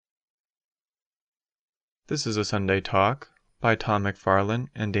This is a Sunday talk by Tom McFarlane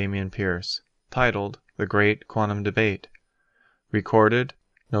and Damian Pierce, titled The Great Quantum Debate, recorded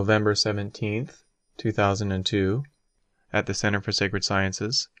November 17th, 2002, at the Center for Sacred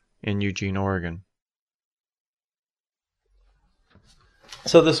Sciences in Eugene, Oregon.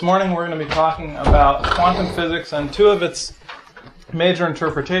 So this morning we're going to be talking about quantum physics and two of its major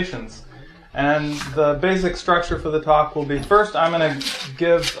interpretations. And the basic structure for the talk will be, first I'm going to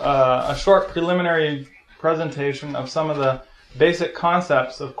give a short preliminary presentation of some of the basic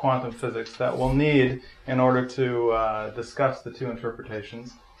concepts of quantum physics that we'll need in order to discuss the two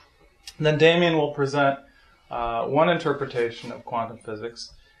interpretations. And then Damian will present one interpretation of quantum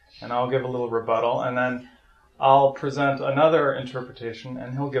physics, and I'll give a little rebuttal, and then I'll present another interpretation,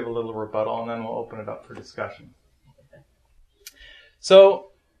 and he'll give a little rebuttal, and then we'll open it up for discussion.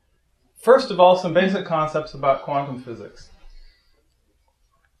 So, first of all, some basic concepts about quantum physics.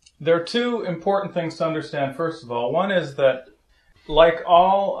 There are two important things to understand, first of all. One is that, like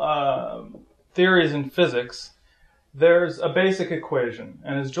all theories in physics, there's a basic equation.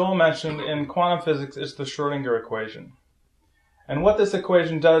 And as Joel mentioned, in quantum physics, it's the Schrödinger equation. And what this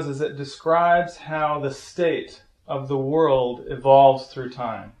equation does is it describes how the state of the world evolves through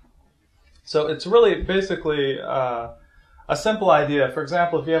time. So it's really basically a simple idea. For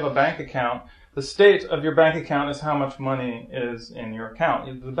example, if you have a bank account, the state of your bank account is how much money is in your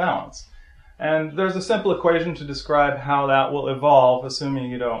account, the balance. And there's a simple equation to describe how that will evolve, assuming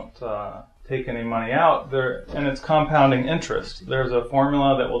you don't take any money out, and it's compounding interest. There's a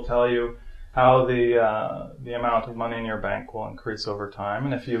formula that will tell you how the amount of money in your bank will increase over time.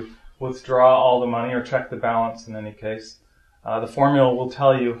 And if you withdraw all the money or check the balance in any case, the formula will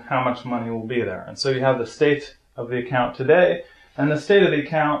tell you how much money will be there. And so you have the state of the account today and the state of the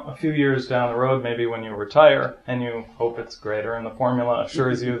account a few years down the road, maybe when you retire, and you hope it's greater, and the formula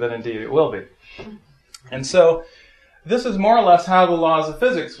assures you that indeed it will be. And so this is more or less how the laws of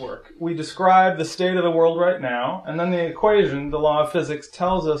physics work. We describe the state of the world right now, and then the equation, the law of physics,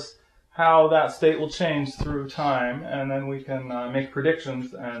 tells us how that state will change through time, and then we can make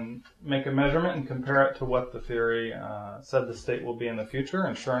predictions and make a measurement and compare it to what the theory said the state will be in the future,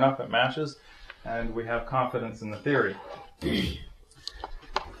 and sure enough it matches, and we have confidence in the theory.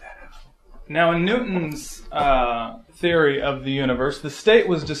 Now, in Newton's theory of the universe, the state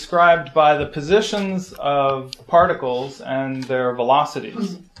was described by the positions of particles and their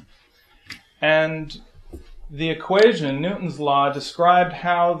velocities. And the equation, Newton's law, described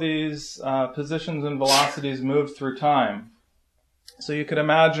how these positions and velocities moved through time. So you could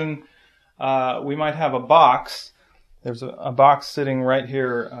imagine we might have a box. There's a box sitting right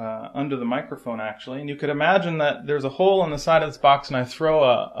here under the microphone, actually. And you could imagine that there's a hole in the side of this box, and I throw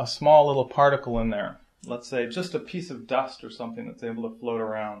a small little particle in there. Let's say just a piece of dust or something that's able to float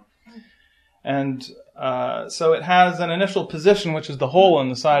around. And so it has an initial position, which is the hole in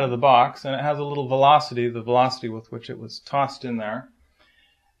the side of the box, and it has a little velocity, the velocity with which it was tossed in there.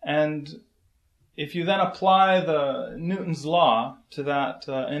 And if you then apply the Newton's law to that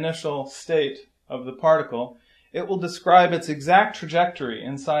initial state of the particle, it will describe its exact trajectory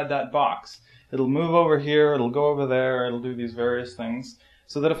inside that box. It'll move over here, it'll go over there, it'll do these various things,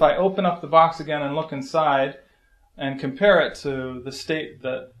 so that if I open up the box again and look inside and compare it to the state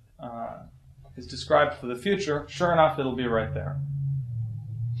that is described for the future, sure enough, it'll be right there.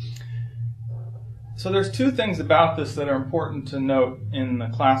 So there's two things about this that are important to note in the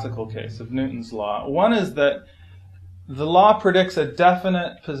classical case of Newton's law. One is that the law predicts a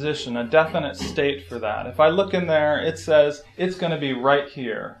definite position, a definite state for that. If I look in there, it says it's going to be right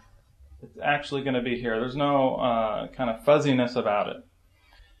here. It's actually going to be here. There's no kind of fuzziness about it.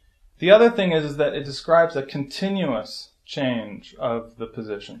 The other thing is that it describes a continuous change of the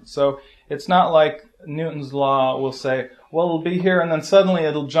position. So it's not like Newton's law will say, well, it'll be here, and then suddenly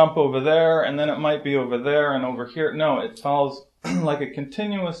it'll jump over there, and then it might be over there and over here. No, it follows like a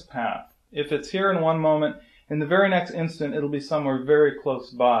continuous path. If it's here in one moment, in the very next instant, it'll be somewhere very close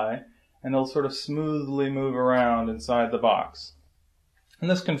by, and it'll sort of smoothly move around inside the box. And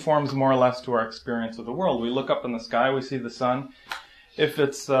this conforms more or less to our experience of the world. We look up in the sky, we see the sun. If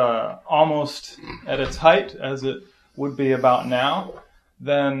it's almost at its height, as it would be about now,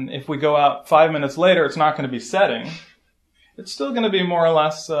 then if we go out 5 minutes later, it's not going to be setting. It's still going to be more or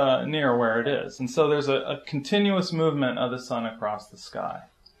less near where it is. And so there's a continuous movement of the sun across the sky.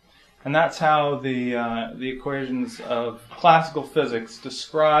 And that's how the equations of classical physics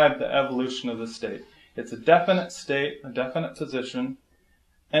describe the evolution of the state. It's a definite state, a definite position,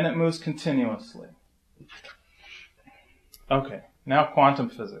 and it moves continuously. Okay, now quantum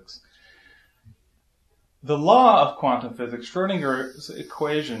physics. The law of quantum physics, Schrödinger's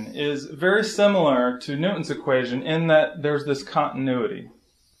equation, is very similar to Newton's equation in that there's this continuity.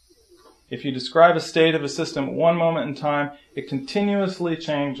 If you describe a state of a system at one moment in time, it continuously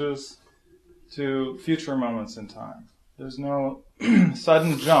changes to future moments in time. There's no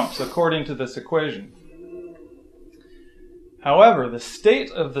sudden jumps according to this equation. However, the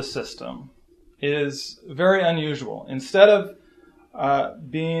state of the system is very unusual. Instead of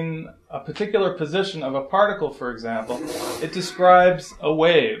being a particular position of a particle, for example, it describes a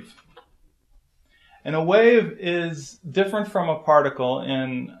wave. And a wave is different from a particle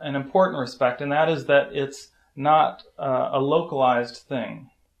in an important respect, and that is that it's not a localized thing.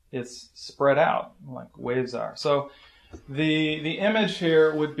 It's spread out like waves are. So the image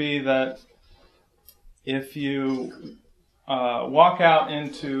here would be that if you walk out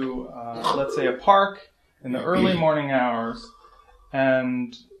into, let's say, a park in the early morning hours,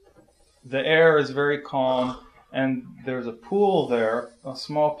 and the air is very calm, and there's a pool there, a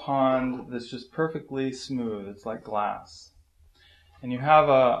small pond that's just perfectly smooth. It's like glass. And you have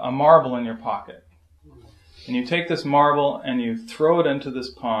a marble in your pocket. And you take this marble and you throw it into this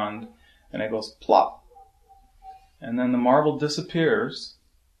pond, and it goes plop. And then the marble disappears,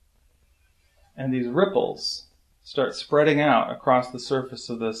 and these ripples start spreading out across the surface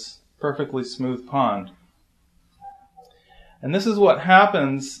of this perfectly smooth pond. And this is what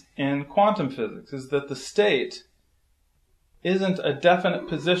happens in quantum physics, is that the state isn't a definite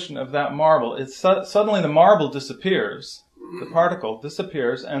position of that marble. It's suddenly the marble disappears, the particle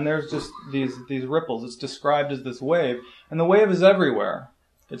disappears, and there's just these ripples. It's described as this wave, and the wave is everywhere.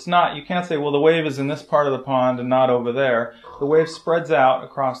 It's not, you can't say, well, the wave is in this part of the pond and not over there. The wave spreads out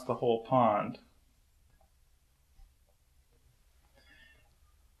across the whole pond.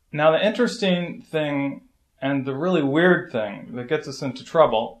 Now, the interesting thing and the really weird thing that gets us into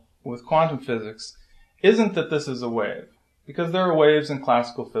trouble with quantum physics isn't that this is a wave, because there are waves in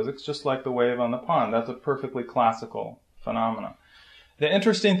classical physics, just like the wave on the pond. That's a perfectly classical phenomenon. The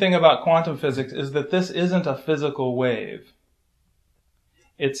interesting thing about quantum physics is that this isn't a physical wave.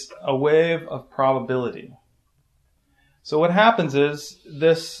 It's a wave of probability. So what happens is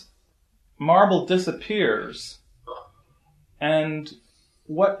this marble disappears, and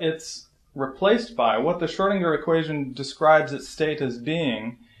what it's replaced by, what the Schrödinger equation describes its state as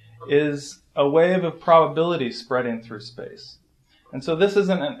being, is a wave of probability spreading through space. And so this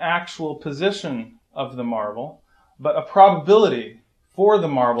isn't an actual position of the marble, but a probability for the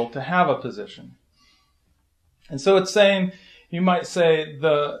marble to have a position. And so it's saying, you might say,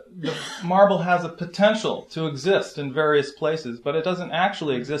 the marble has a potential to exist in various places, but it doesn't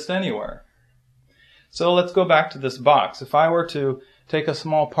actually exist anywhere. So let's go back to this box. If I were to take a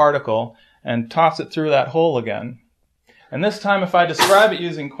small particle and toss it through that hole again, and this time if I describe it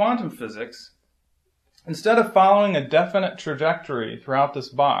using quantum physics, instead of following a definite trajectory throughout this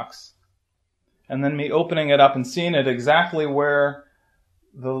box, and then me opening it up and seeing it exactly where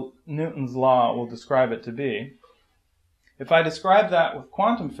the Newton's law will describe it to be, if I describe that with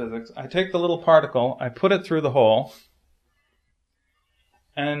quantum physics, I take the little particle, I put it through the hole,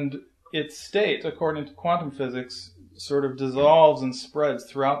 and its state, according to quantum physics, sort of dissolves and spreads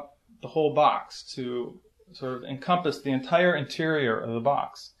throughout the whole box to sort of encompass the entire interior of the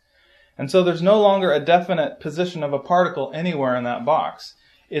box. And so there's no longer a definite position of a particle anywhere in that box.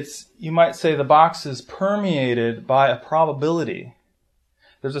 It's, you might say, the box is permeated by a probability.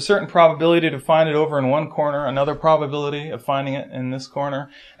 There's a certain probability to find it over in one corner, another probability of finding it in this corner,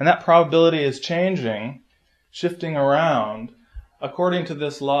 and that probability is changing, shifting around, according to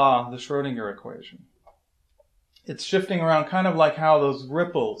this law, the Schrödinger equation. It's shifting around kind of like how those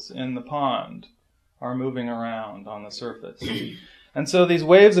ripples in the pond are moving around on the surface. And so these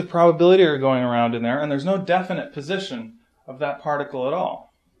waves of probability are going around in there, and there's no definite position of that particle at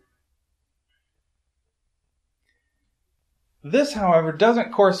all. This, however,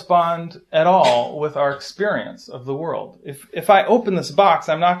 doesn't correspond at all with our experience of the world. If I open this box,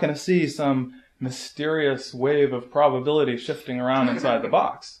 I'm not going to see some mysterious wave of probability shifting around inside the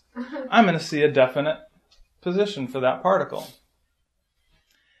box. I'm going to see a definite position for that particle.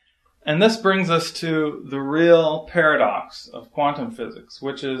 And this brings us to the real paradox of quantum physics,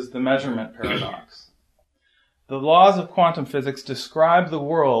 which is the measurement paradox. The laws of quantum physics describe the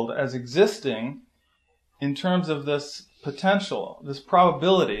world as existing in terms of this potential, this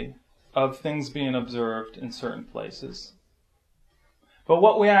probability of things being observed in certain places. But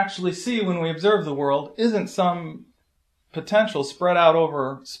what we actually see when we observe the world isn't some potential spread out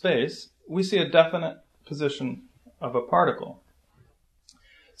over space. We see a definite position of a particle.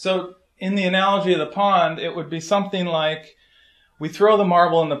 So in the analogy of the pond, it would be something like We throw the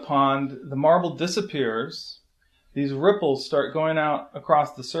marble in the pond, the marble disappears, these ripples start going out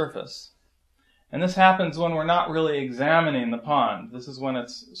across the surface. And this happens when we're not really examining the pond. This is when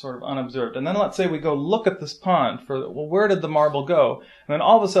it's sort of unobserved. And then let's say we go look at this pond well, where did the marble go? And then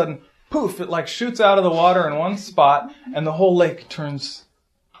all of a sudden, poof, it like shoots out of the water in one spot, and the whole lake turns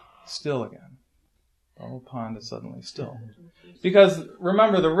still again. The whole pond is suddenly still. Because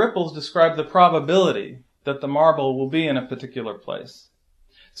remember, the ripples describe the probability that the marble will be in a particular place.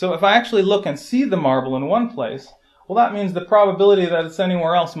 So if I actually look and see the marble in one place, well, that means the probability that it's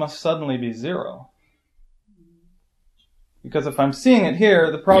anywhere else must suddenly be 0. Because if I'm seeing it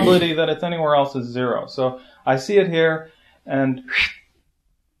here, the probability that it's anywhere else is 0. So I see it here, and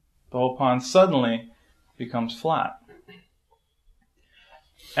the whole pond suddenly becomes flat.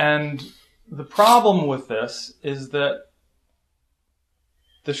 And the problem with this is that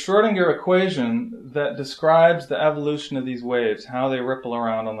the Schrödinger equation that describes the evolution of these waves, how they ripple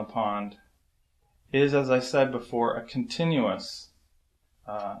around on the pond, is, as I said before, a continuous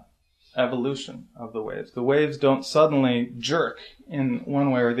evolution of the waves. The waves don't suddenly jerk in one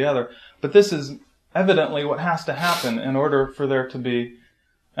way or the other, but this is evidently what has to happen in order for there to be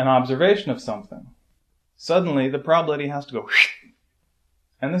an observation of something. Suddenly, the probability has to go,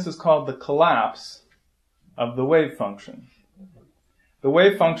 and this is called the collapse of the wave function. The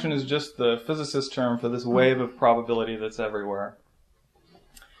wave function is just the physicist term for this wave of probability that's everywhere.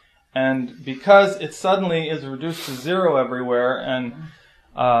 And because it suddenly is reduced to 0 everywhere and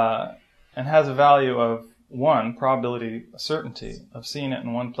has a value of 1, probability certainty of seeing it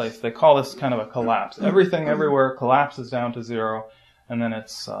in one place, they call this kind of a collapse. Everything everywhere collapses down to 0, and then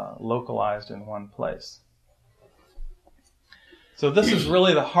it's localized in one place. So this is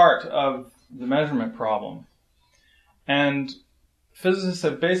really the heart of the measurement problem. And physicists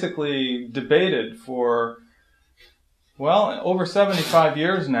have basically debated for, well, over 75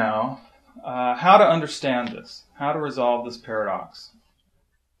 years now, how to understand this, how to resolve this paradox.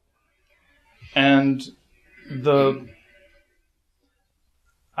 And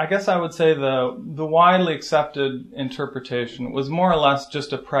I guess I would say the widely accepted interpretation was more or less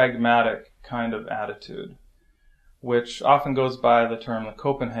just a pragmatic kind of attitude, which often goes by the term the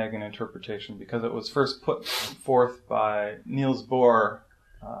Copenhagen interpretation, because it was first put forth by Niels Bohr,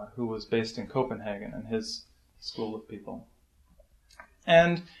 who was based in Copenhagen, and his school of people.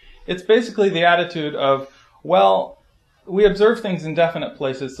 And it's basically the attitude of, well, we observe things in definite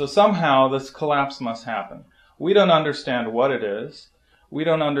places, so somehow this collapse must happen. We don't understand what it is. We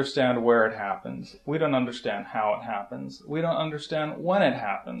don't understand where it happens. We don't understand how it happens. We don't understand when it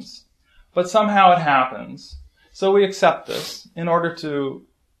happens. But somehow it happens. So we accept this in order to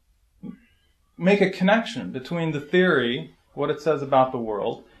make a connection between the theory, what it says about the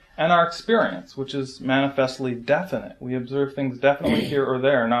world, and our experience, which is manifestly definite. We observe things definitely here or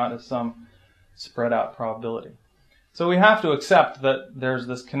there, not as some spread out probability. So we have to accept that there's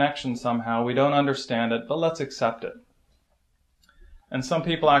this connection somehow. We don't understand it, but let's accept it. And some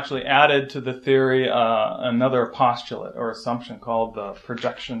people actually added to the theory another postulate or assumption called the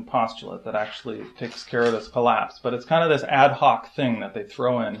projection postulate that actually takes care of this collapse. But it's kind of this ad hoc thing that they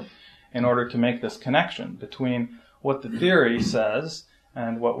throw in order to make this connection between what the theory says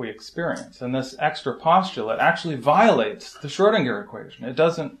and what we experience. And this extra postulate actually violates the Schrödinger equation. It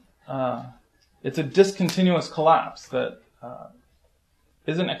doesn't. It's a discontinuous collapse that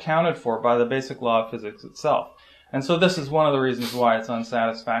isn't accounted for by the basic law of physics itself. And so this is one of the reasons why it's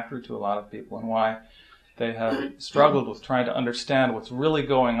unsatisfactory to a lot of people and why they have struggled with trying to understand what's really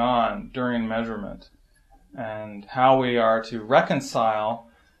going on during measurement and how we are to reconcile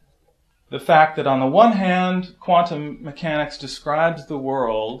the fact that on the one hand, quantum mechanics describes the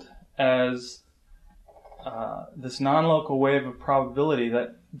world as this non-local wave of probability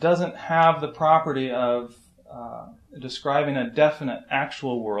that doesn't have the property of describing a definite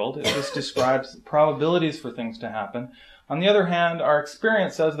actual world. It just describes probabilities for things to happen. On the other hand, our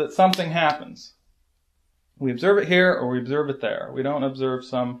experience says that something happens. We observe it here or we observe it there. We don't observe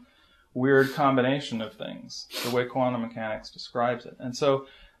some weird combination of things, the way quantum mechanics describes it. And so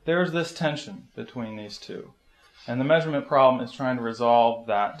there's this tension between these two. And the measurement problem is trying to resolve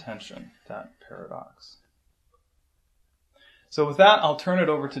that tension, that paradox. So with that, I'll turn it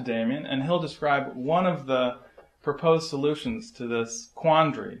over to Damien, and he'll describe one of the proposed solutions to this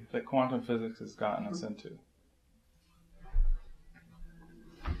quandary that quantum physics has gotten us into.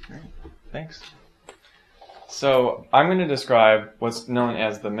 Great. Thanks. So I'm going to describe what's known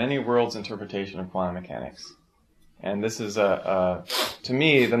as the many worlds interpretation of quantum mechanics. And this is, to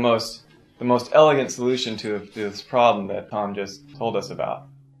me, the most elegant solution to this problem that Tom just told us about.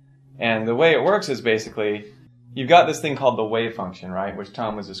 And the way it works is basically you've got this thing called the wave function, right, which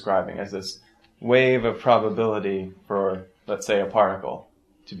Tom was describing as this wave of probability for, let's say, a particle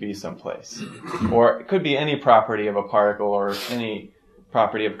to be someplace. Or it could be any property of a particle or any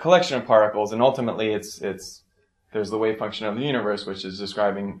property of a collection of particles, and ultimately there's the wave function of the universe, which is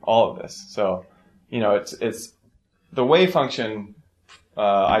describing all of this. So, it's the wave function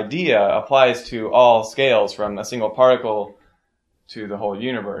idea applies to all scales from a single particle to the whole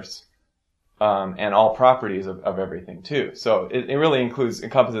universe, and all properties of everything too. So it really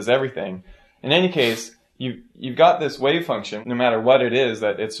encompasses everything. In any case, you've got this wave function, no matter what it is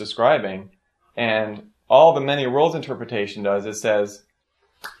that it's describing, and all the many worlds interpretation does is says,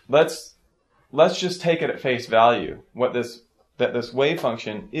 let's just take it at face value, that this wave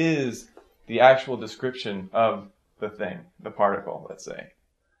function is the actual description of the thing, the particle, let's say.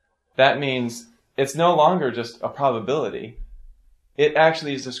 That means it's no longer just a probability. It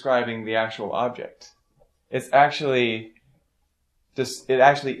actually is describing the actual object. It actually is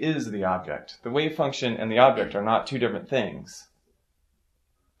the object. The wave function and the object are not two different things.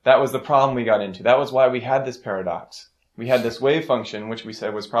 That was the problem we got into. That was why we had this paradox. We had this wave function, which we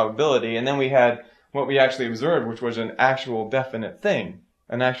said was probability, and then we had what we actually observed, which was an actual definite thing,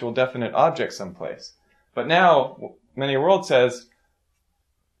 an actual definite object someplace. But now, Many Worlds says,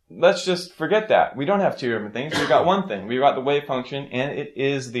 let's just forget that. We don't have two different things. We've got one thing. We've got the wave function, and it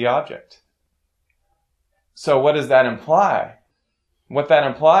is the object. So what does that imply? What that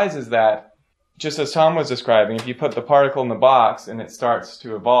implies is that, just as Tom was describing, if you put the particle in the box and it starts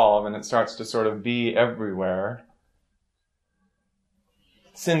to evolve and it starts to sort of be everywhere,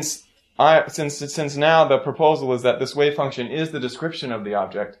 since now the proposal is that this wave function is the description of the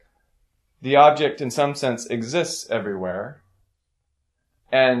object in some sense exists everywhere.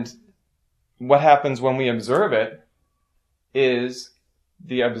 And what happens when we observe it is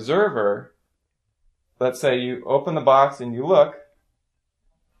the observer, let's say you open the box and you look,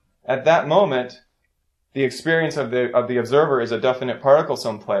 at that moment, the experience of the observer is a definite particle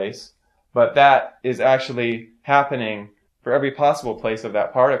someplace, but that is actually happening for every possible place of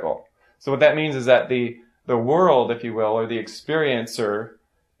that particle. So what that means is that the world, if you will, or the experiencer,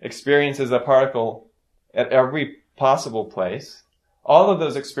 experiences a particle at every possible place. All of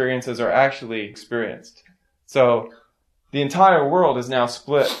those experiences are actually experienced. So the entire world is now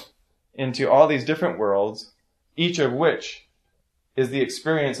split into all these different worlds, each of which is the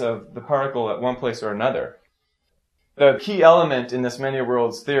experience of the particle at one place or another. The key element in this many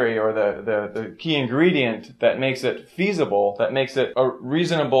worlds theory, or the key ingredient that makes it feasible, that makes it a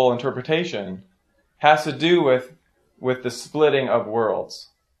reasonable interpretation, has to do with the splitting of worlds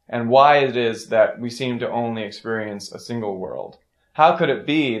and why it is that we seem to only experience a single world. How could it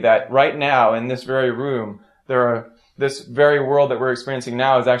be that right now in this very room, this very world that we're experiencing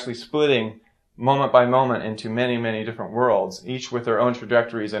now is actually splitting moment by moment into many, many different worlds, each with their own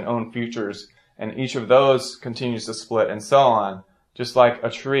trajectories and own futures, and each of those continues to split and so on, just like a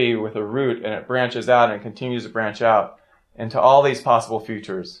tree with a root, and it branches out and continues to branch out into all these possible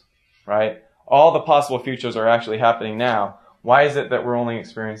futures, right? All the possible futures are actually happening now. Why is it that we're only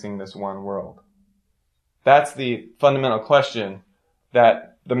experiencing this one world? That's the fundamental question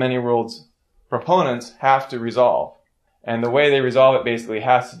that the many worlds proponents have to resolve. And the way they resolve it basically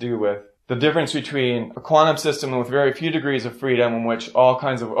has to do with the difference between a quantum system with very few degrees of freedom in which all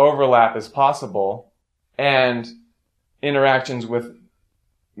kinds of overlap is possible and interactions with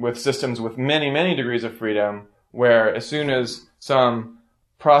systems with many, many degrees of freedom where as soon as some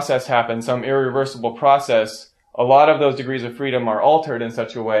process happens, some irreversible process, a lot of those degrees of freedom are altered in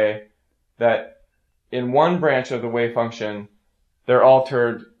such a way that in one branch of the wave function, they're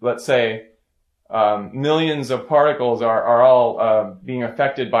altered, let's say, millions of particles are all being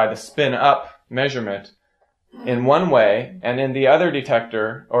affected by the spin-up measurement in one way, and in the other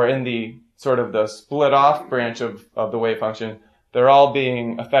detector, or in the sort of the split-off branch of the wave function, they're all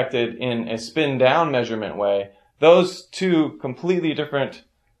being affected in a spin-down measurement way. Those two completely different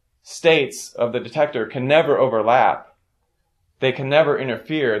states of the detector can never overlap. They can never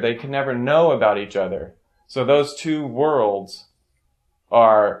interfere. They can never know about each other. So those two worlds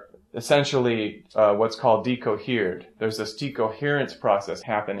are essentially what's called decohered. There's this decoherence process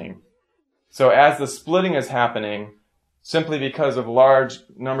happening. So as the splitting is happening, simply because of large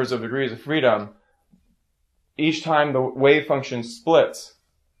numbers of degrees of freedom, each time the wave function splits,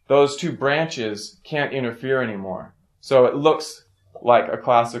 those two branches can't interfere anymore. So it looks like a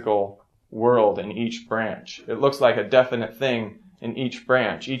classical world in each branch. It looks like a definite thing in each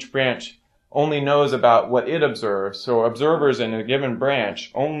branch. Each branch only knows about what it observes. So observers in a given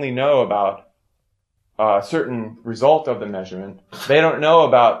branch only know about a certain result of the measurement. They don't know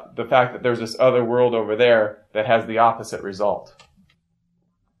about the fact that there's this other world over there that has the opposite result.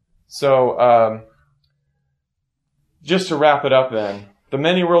 So, just to wrap it up then, the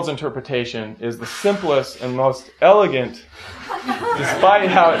many worlds interpretation is the simplest and most elegant, despite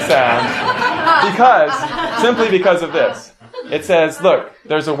how it sounds, simply because of this. It says, look,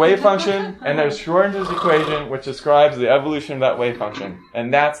 there's a wave function, and there's Schrödinger's equation, which describes the evolution of that wave function.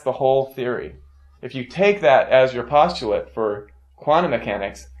 And that's the whole theory. If you take that as your postulate for quantum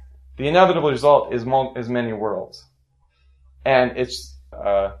mechanics, the inevitable result is many worlds. And it's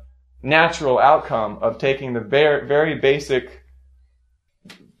a natural outcome of taking the very basic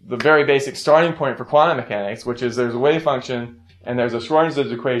starting point for quantum mechanics, which is there's a wave function and there's a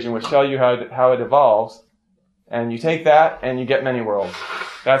Schrödinger's equation which tell you how it evolves. And you take that, and you get many worlds.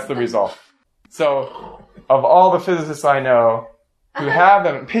 That's the result. So, of all the physicists I know who have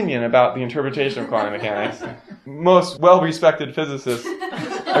an opinion about the interpretation of quantum mechanics, most well-respected physicists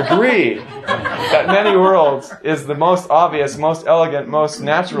agree that many worlds is the most obvious, most elegant, most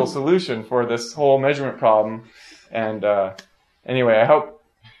natural solution for this whole measurement problem. And anyway, I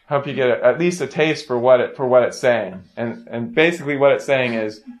hope you get at least a taste for what it's saying. And basically, what it's saying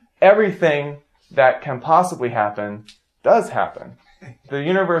is everything that can possibly happen does happen. The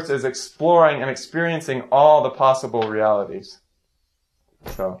universe is exploring and experiencing all the possible realities.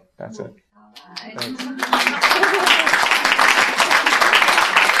 So, that's it. Thanks.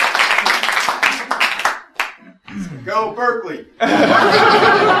 Go Berkeley!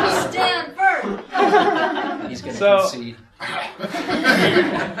 Stand firm! He's going to concede.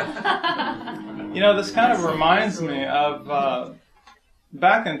 This kind of reminds me of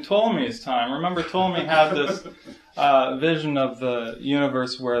back in Ptolemy's time. Remember, Ptolemy had this vision of the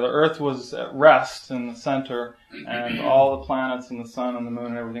universe where the Earth was at rest in the center, and all the planets and the sun and the moon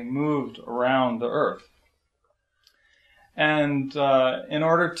and everything moved around the Earth. And in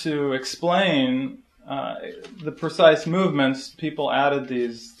order to explain the precise movements, people added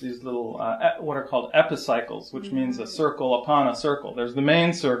these little what are called epicycles, which means a circle upon a circle. There's the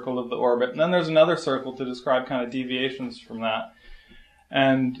main circle of the orbit, and then there's another circle to describe kind of deviations from that.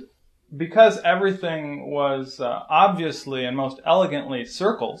 And because everything was obviously and most elegantly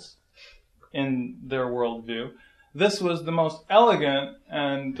circles in their worldview, this was the most elegant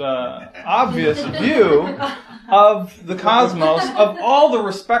and obvious view of the cosmos of all the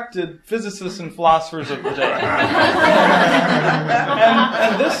respected physicists and philosophers of the day.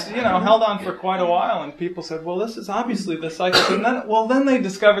 and this, held on for quite a while, and people said, well, this is obviously the cycle. And then they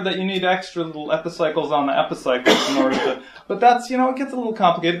discovered that you need extra little epicycles on the epicycles in order to... But that's, it gets a little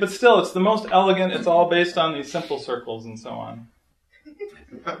complicated, but still, it's the most elegant. It's all based on these simple circles and so on.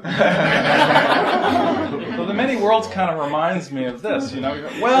 Well, the many worlds kind of reminds me of this, we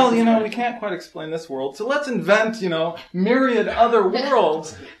can't quite explain this world, so let's invent, myriad other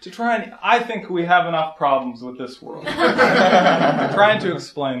worlds to try and... I think we have enough problems with this world. Trying to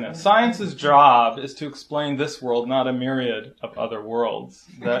explain this. Science's job is to explain this world, not a myriad of other worlds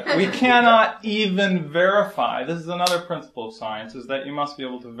that we cannot even verify. This is another principle of science, is that you must be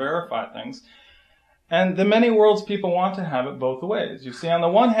able to verify things. And the many worlds people want to have it both ways. You see, on the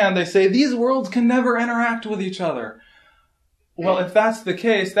one hand, they say these worlds can never interact with each other. Well, if that's the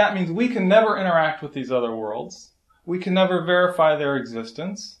case, that means we can never interact with these other worlds. We can never verify their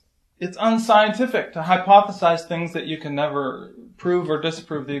existence. It's unscientific to hypothesize things that you can never prove or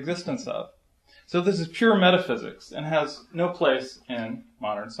disprove the existence of. So this is pure metaphysics and has no place in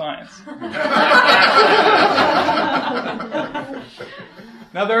modern science.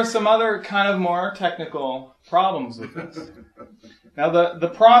 Now, there are some other kind of more technical problems with this. Now, the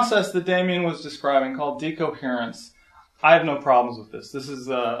process that Damien was describing, called decoherence, I have no problems with this. This is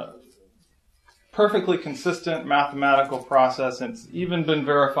a perfectly consistent mathematical process, and it's even been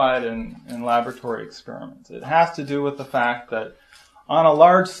verified in laboratory experiments. It has to do with the fact that on a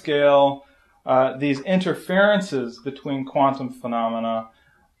large scale, these interferences between quantum phenomena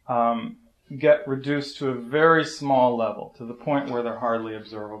get reduced to a very small level, to the point where they're hardly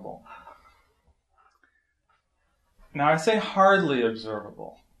observable. Now, I say hardly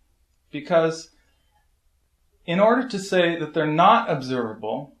observable because in order to say that they're not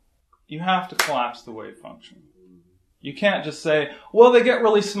observable, you have to collapse the wave function. You can't just say, well, they get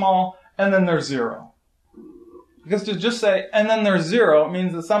really small, and then they're zero. Because to just say, and then they're zero, it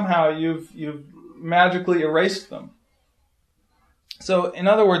means that somehow you've magically erased them. So, in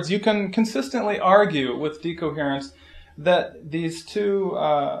other words, you can consistently argue with decoherence that these two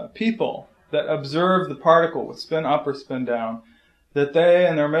people that observe the particle with spin up or spin down, that they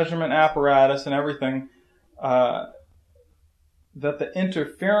and their measurement apparatus and everything, that the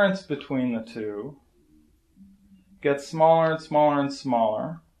interference between the two get smaller and smaller and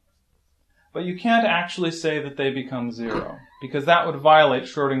smaller, but you can't actually say that they become zero, because that would violate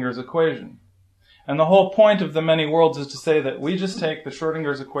Schrödinger's equation. And the whole point of the many worlds is to say that we just take the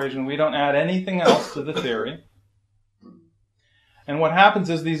Schrödinger's equation, we don't add anything else to the theory. And what happens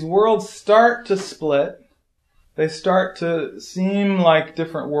is these worlds start to split. They start to seem like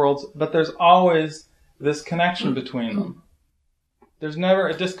different worlds, but there's always this connection between them. There's never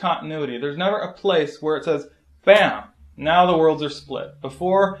a discontinuity. There's never a place where it says, bam, now the worlds are split.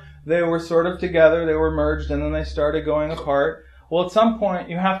 Before, they were sort of together, they were merged, and then they started going apart. Well, at some point,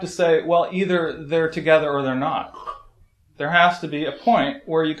 you have to say, well, either they're together or they're not. There has to be a point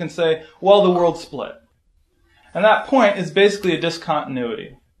where you can say, well, the world split. And that point is basically a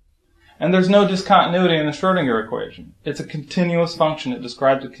discontinuity. And there's no discontinuity in the Schrödinger equation. It's a continuous function. It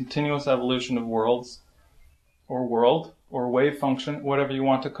describes a continuous evolution of worlds, or world, or wave function, whatever you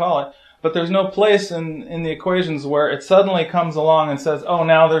want to call it. But there's no place in the equations where it suddenly comes along and says, oh,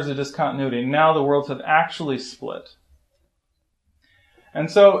 now there's a discontinuity. Now the worlds have actually split. And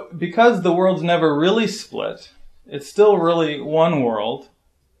so, because the worlds never really split, it's still really one world,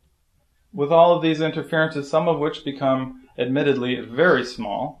 with all of these interferences, some of which become, admittedly, very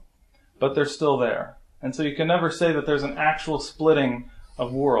small, but they're still there. And so you can never say that there's an actual splitting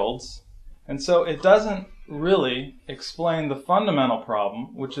of worlds. And so it doesn't really explain the fundamental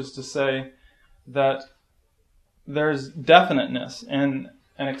problem, which is to say that there's definiteness in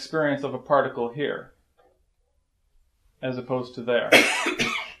an experience of a particle here, as opposed to there.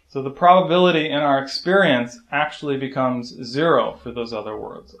 So the probability in our experience actually becomes zero for those other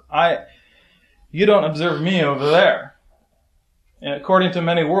worlds. You don't observe me over there. And according to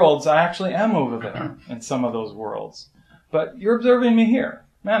many worlds, I actually am over there in some of those worlds. But you're observing me here,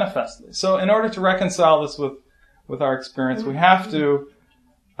 manifestly. So in order to reconcile this with our experience, we have to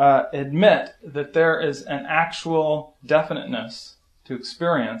admit that there is an actual definiteness to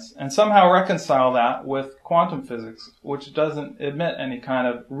experience, and somehow reconcile that with quantum physics, which doesn't admit any kind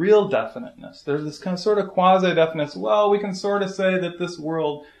of real definiteness. There's this kind of sort of quasi-definiteness. Well, we can sort of say that this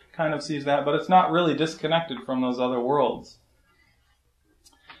world kind of sees that, but it's not really disconnected from those other worlds.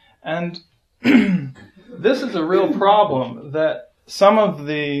 And this is a real problem that some of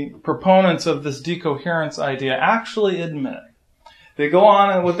the proponents of this decoherence idea actually admit. They go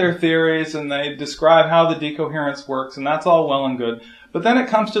on with their theories and they describe how the decoherence works, and that's all well and good. But then it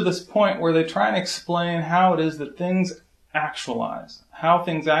comes to this point where they try and explain how it is that things actualize, how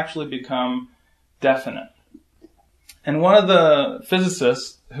things actually become definite. And one of the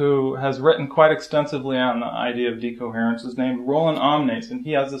physicists who has written quite extensively on the idea of decoherence is named Roland Omnes, and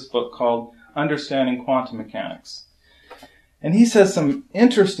he has this book called Understanding Quantum Mechanics. And he says some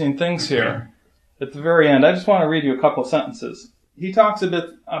interesting things here at the very end. I just want to read you a couple of sentences. He talks a bit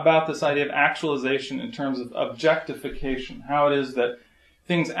about this idea of actualization in terms of objectification, how it is that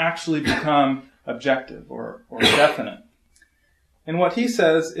things actually become objective or definite. And what he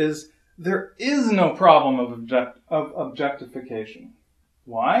says is there is no problem of objectification.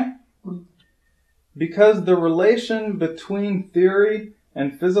 Why? Because the relation between theory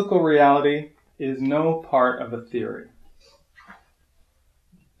and physical reality is no part of a theory.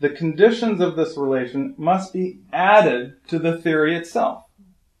 The conditions of this relation must be added to the theory itself.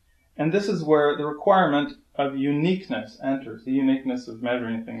 And this is where the requirement of uniqueness enters. The uniqueness of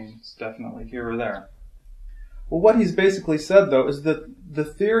measuring things definitely here or there. Well, what he's basically said, though, is that the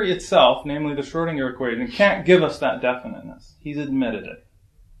theory itself, namely the Schrödinger equation, can't give us that definiteness. He's admitted it.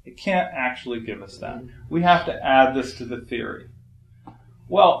 It can't actually give us that. We have to add this to the theory.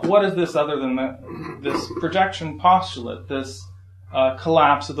 Well, what is this other than this projection postulate, this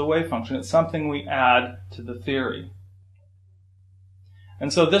collapse of the wave function? It's something we add to the theory.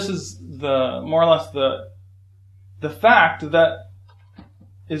 And so this is more or less the fact that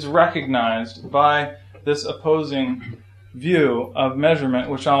is recognized by this opposing view of measurement,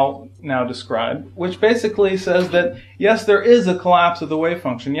 which I'll now describe, which basically says that, yes, there is a collapse of the wave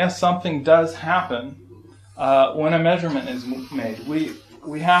function. Yes, something does happen when a measurement is made.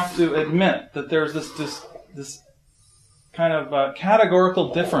 We have to admit that there's this kind of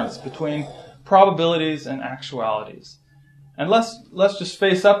categorical difference between probabilities and actualities. And let's just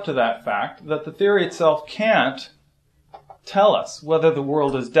face up to that fact that the theory itself can't tell us whether the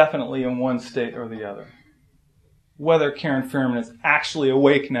world is definitely in one state or the other. Whether Karen Fearman is actually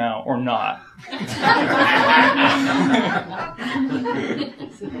awake now or not.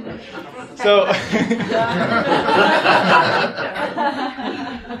 So,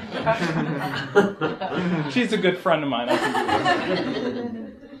 she's a good friend of mine. I can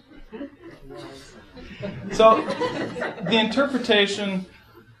do this. So, the interpretation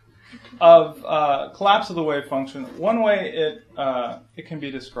of collapse of the wave function, one way it can be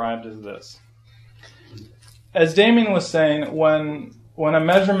described as this. As Damien was saying, when a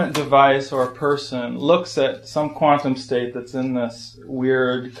measurement device or a person looks at some quantum state that's in this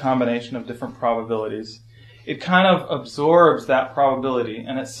weird combination of different probabilities, it kind of absorbs that probability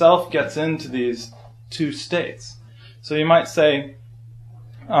and itself gets into these two states. So you might say,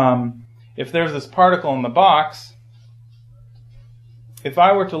 if there's this particle in the box, if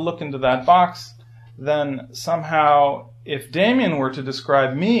I were to look into that box, then somehow, if Damien were to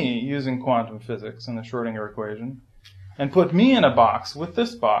describe me using quantum physics and the Schrödinger equation, and put me in a box with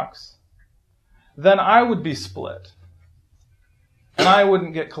this box, then I would be split. And I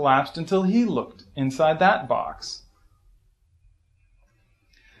wouldn't get collapsed until he looked inside that box.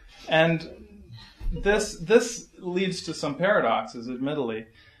 And this leads to some paradoxes, admittedly.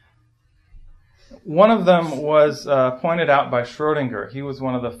 One of them was pointed out by Schrödinger. He was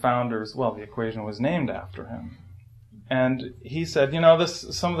one of the founders. Well, the equation was named after him. And he said,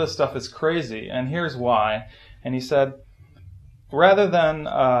 some of this stuff is crazy, and here's why. And he said, rather than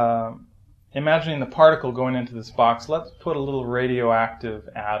imagining the particle going into this box, let's put a little radioactive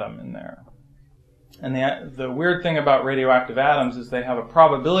atom in there. And the weird thing about radioactive atoms is they have a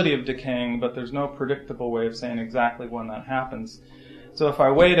probability of decaying, but there's no predictable way of saying exactly when that happens. So if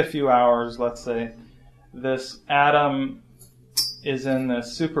I wait a few hours, let's say, this atom is in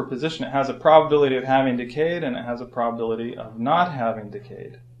this superposition. It has a probability of having decayed, and it has a probability of not having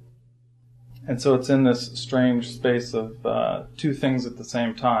decayed. And so it's in this strange space of two things at the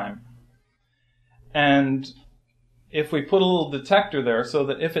same time. And if we put a little detector there so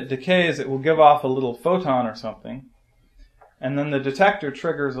that if it decays, it will give off a little photon or something, and then the detector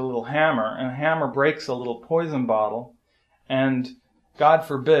triggers a little hammer, and a hammer breaks a little poison bottle, and God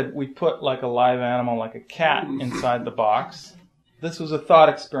forbid we put like a live animal, like a cat, inside the box. This was a thought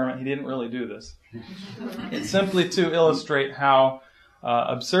experiment. He didn't really do this. It's simply to illustrate how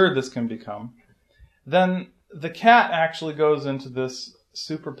absurd this can become. Then the cat actually goes into this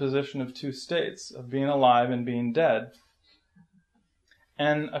superposition of two states, of being alive and being dead.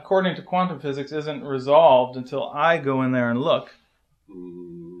 And according to quantum physics, isn't resolved until I go in there and look.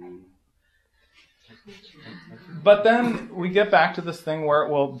 But then we get back to this thing where,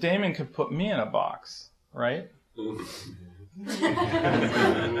 well, Damien could put me in a box, right?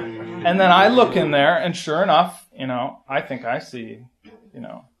 And then I look in there, and sure enough, I think I see,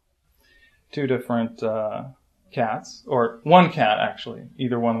 two different cats, or one cat actually,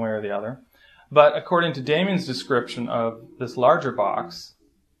 either one way or the other. But according to Damien's description of this larger box,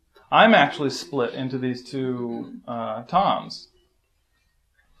 I'm actually split into these two toms.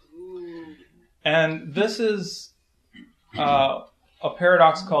 And this is a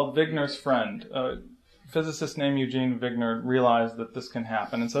paradox called Wigner's friend. A physicist named Eugene Wigner realized that this can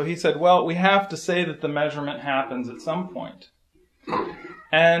happen. And so he said, well, we have to say that the measurement happens at some point.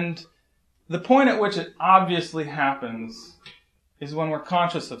 And the point at which it obviously happens is when we're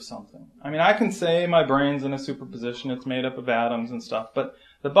conscious of something. I mean, I can say my brain's in a superposition, it's made up of atoms and stuff, but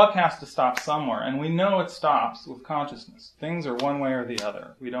the buck has to stop somewhere, and we know it stops with consciousness. Things are one way or the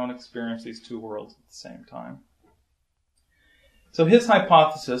other. We don't experience these two worlds at the same time. So his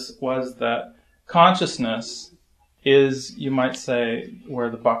hypothesis was that consciousness is, you might say, where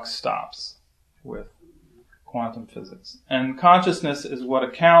the buck stops with quantum physics. And consciousness is what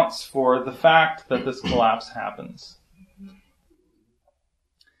accounts for the fact that this collapse happens.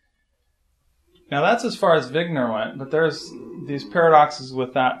 Now that's as far as Wigner went, but there's these paradoxes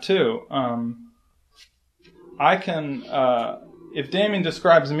with that too. I can, if Damien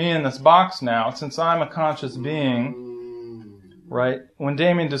describes me in this box now, since I'm a conscious being, right, when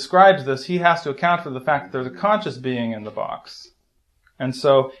Damien describes this, he has to account for the fact that there's a conscious being in the box. And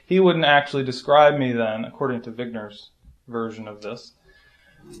so he wouldn't actually describe me then, according to Wigner's version of this,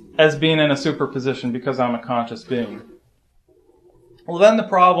 as being in a superposition because I'm a conscious being. Well, then the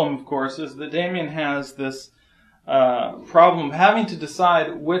problem, of course, is that Damien has this problem of having to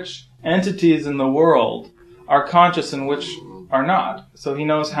decide which entities in the world are conscious and which are not. So he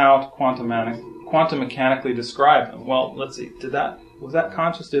knows how to quantum mechanically describe them. Well, let's see. Was that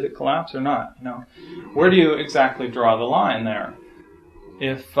conscious? Did it collapse or not? Where do you exactly draw the line there?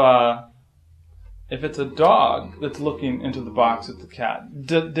 If it's a dog that's looking into the box at the cat,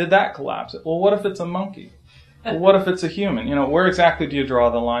 did that collapse? Well, what if it's a monkey? Well, what if it's a human? Where exactly do you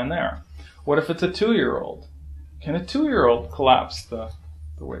draw the line there? What if it's a 2-year-old? Can a 2-year-old collapse the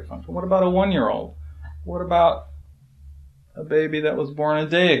wave function? What about a 1-year-old? What about a baby that was born a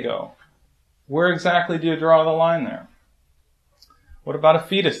day ago? Where exactly do you draw the line there? What about a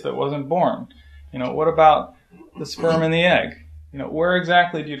fetus that wasn't born? What about the sperm and the egg? where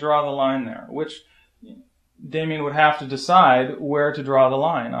exactly do you draw the line there? Which Damien would have to decide where to draw the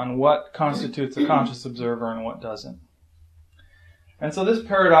line on what constitutes a conscious observer and what doesn't. And so this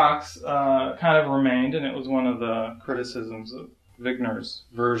paradox kind of remained, and it was one of the criticisms of Wigner's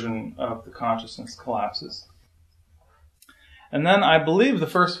version of the consciousness collapses. And then I believe the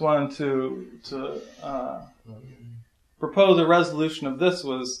first one to propose a resolution of this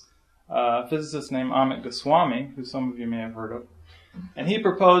was a physicist named Amit Goswami, who some of you may have heard of. And he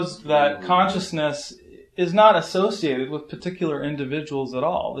proposed that consciousness is not associated with particular individuals at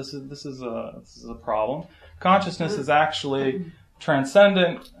all. This is a problem. Consciousness is actually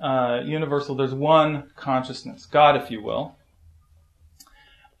transcendent, universal. There's one consciousness, God, if you will.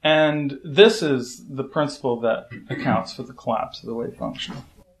 And this is the principle that accounts for the collapse of the wave function.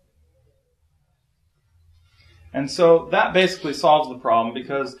 And so that basically solves the problem,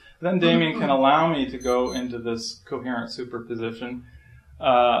 because then Damien can allow me to go into this coherent superposition,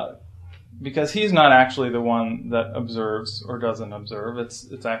 because he's not actually the one that observes or doesn't observe.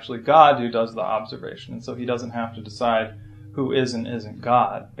 It's actually God who does the observation. And so he doesn't have to decide who is and isn't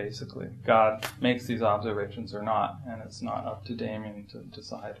God, basically. God makes these observations or not, and it's not up to Damien to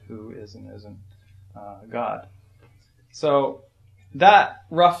decide who is and isn't God. So that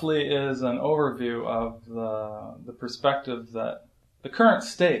roughly is an overview of the perspective that the current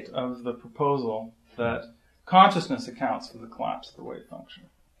state of the proposal that consciousness accounts for the collapse of the wave function.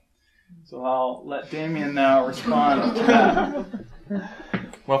 So I'll let Damien now respond to that.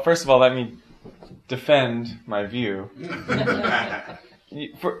 Well, first of all, let me defend my view.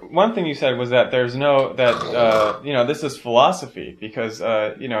 One thing you said was that there's this is philosophy, because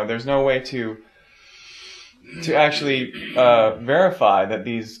there's no way to actually verify that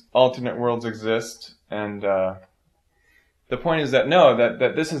these alternate worlds exist, and the point is that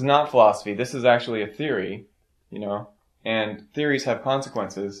that this is not philosophy. This is actually a theory, and theories have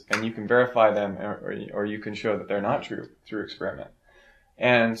consequences, and you can verify them, or you can show that they're not true through experiment.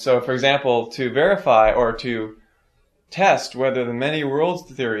 And so, for example, to verify or to test whether the many worlds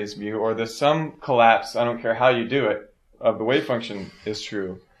theory's view or the sum collapse, I don't care how you do it, of the wave function is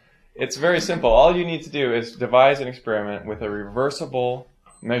true, it's very simple. All you need to do is devise an experiment with a reversible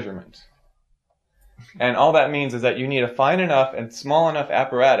measurement. And all that means is that you need a fine enough and small enough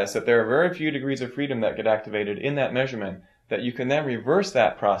apparatus that there are very few degrees of freedom that get activated in that measurement, that you can then reverse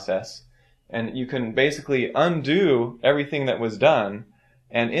that process, and you can basically undo everything that was done.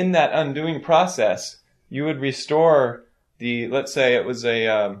 And in that undoing process, you would restore let's say it was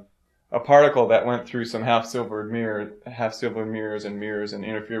a particle that went through some half-silver mirrors and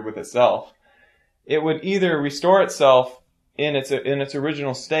interfered with itself. It would either restore itself in its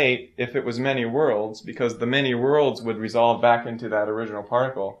original state if it was many worlds, because the many worlds would resolve back into that original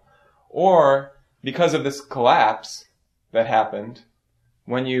particle, or because of this collapse that happened,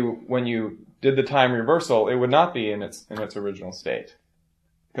 when you did the time reversal, it would not be in its original state.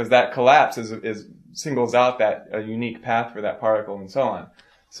 Because that collapse singles out a unique path for that particle and so on.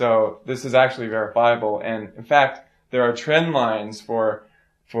 So this is actually verifiable, and in fact, there are trend lines for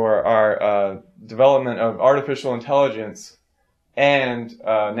our development of artificial intelligence and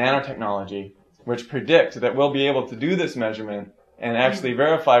nanotechnology, which predict that we'll be able to do this measurement and actually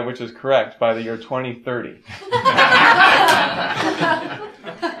verify which is correct by the year 2030.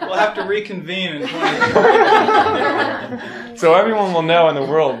 We'll have to reconvene in 2030. So everyone will know in the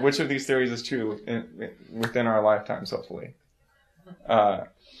world which of these theories is true within our lifetimes, hopefully.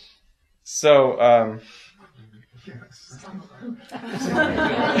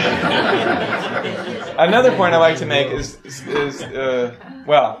 Another point I'd like to make is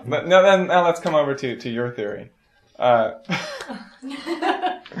now let's come over to your theory.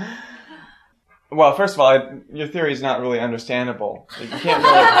 Well, first of all, your theory is not really understandable. You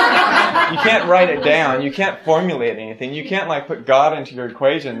can't write it down. You can't formulate anything. You can't put God into your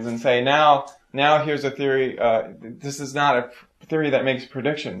equations and say, now here's a theory. This is not a theory that makes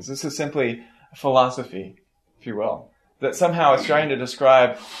predictions. This is simply a philosophy, if you will, that somehow is trying to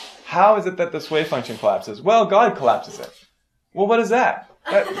describe how is it that this wave function collapses. Well, God collapses it. Well, what is that?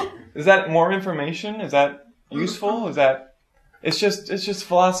 Is that more information? Is that useful? It's just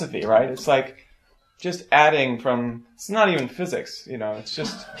philosophy, right? It's like just adding from, it's not even physics, it's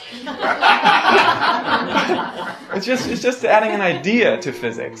just, it's just adding an idea to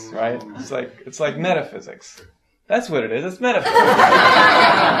physics, right? It's like metaphysics. That's what it is. It's metaphysics.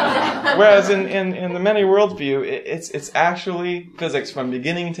 Whereas in the many worlds view, it's actually physics from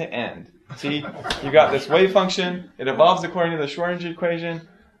beginning to end. See, you got this wave function, it evolves according to the Schrödinger equation,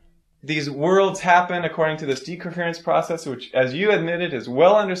 these worlds happen according to this decoherence process, which, as you admitted, is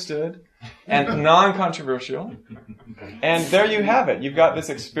well understood and non-controversial. And there you have it. You've got this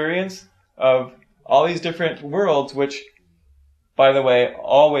experience of all these different worlds, which, by the way,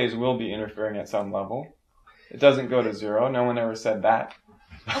 always will be interfering at some level. It doesn't go to zero. No one ever said that.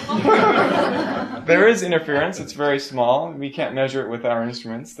 There is interference. It's very small. We can't measure it with our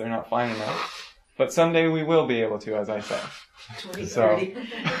instruments. They're not fine enough. But someday we will be able to, as I say.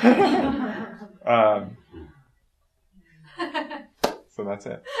 So that's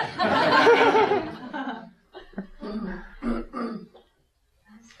it.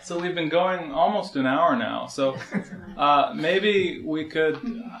 So we've been going almost an hour now. So maybe we could.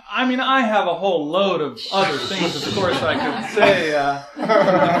 I mean, I have a whole load of other things, of course, I could say.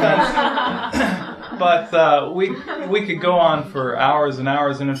 But we could go on for hours and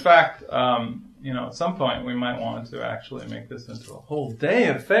hours. And in fact, at some point we might want to actually make this into a whole day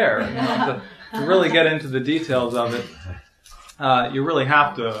affair. To really get into the details of it. You really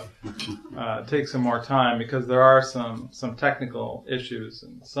have to take some more time because there are some technical issues,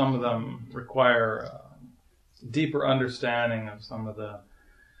 and some of them require deeper understanding of some of the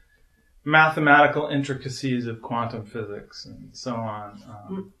mathematical intricacies of quantum physics and so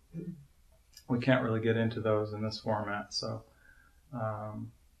on. We can't really get into those in this format, so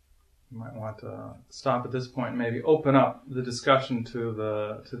you might want to stop at this point and maybe open up the discussion to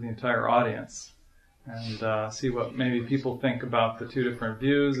the entire audience. And see what maybe people think about the two different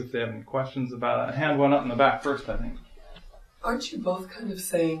views, if they have any questions about it. Hand one up in the back first, I think. Aren't you both kind of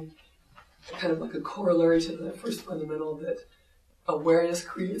saying, kind of like a corollary to the first fundamental, that awareness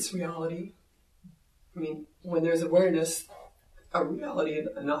creates reality? I mean, when there's awareness, a reality,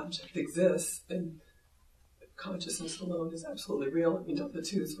 an object exists, and consciousness alone is absolutely real. I mean, don't the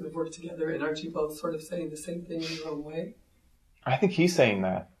two sort of work together? And aren't you both sort of saying the same thing in your own way? I think he's saying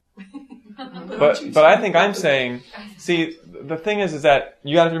that. But I think I'm saying, see, the thing is that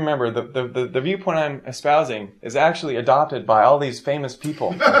you got to remember the viewpoint I'm espousing is actually adopted by all these famous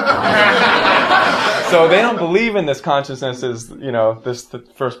people. So they don't believe in this consciousness as, the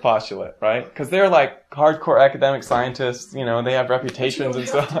first postulate, right? Because they're like hardcore academic scientists, they have reputations and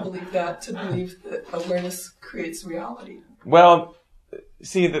stuff. You don't have to believe that awareness creates reality. Well,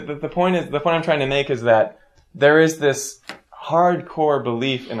 see, the point I'm trying to make is that there is this hardcore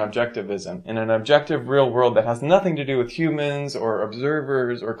belief in objectivism, in an objective real world that has nothing to do with humans or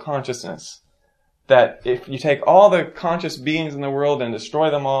observers or consciousness. That if you take all the conscious beings in the world and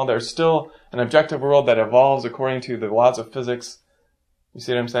destroy them all, there's still an objective world that evolves according to the laws of physics. You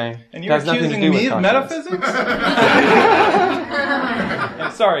see what I'm saying? And you're accusing me of metaphysics?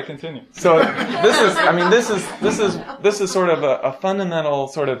 Sorry, continue. So this is sort of a fundamental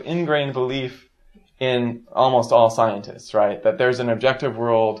sort of ingrained belief in almost all scientists, right? That there's an objective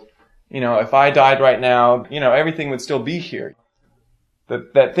world. If I died right now, everything would still be here.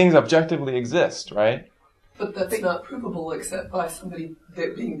 That things objectively exist, right? But that's not provable except by somebody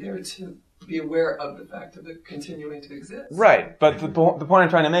being there to be aware of the fact of it continuing to exist. Right, but the point I'm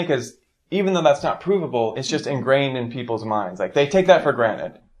trying to make is, even though that's not provable, it's just ingrained in people's minds. Like, they take that for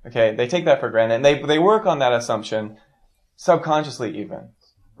granted, okay? They take that for granted, and they work on that assumption subconsciously even,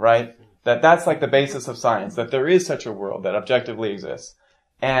 right? That's like the basis of science, that there is such a world that objectively exists.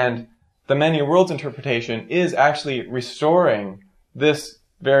 And the many worlds interpretation is actually restoring this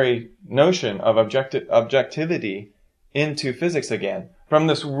very notion of objectivity into physics again. From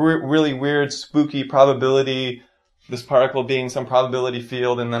this really weird, spooky probability, this particle being some probability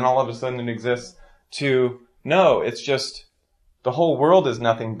field, and then all of a sudden it exists, to, no, it's just, the whole world is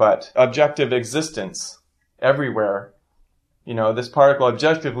nothing but objective existence everywhere. This particle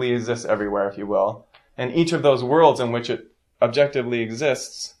objectively exists everywhere, if you will. And each of those worlds in which it objectively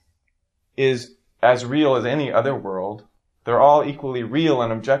exists is as real as any other world. They're all equally real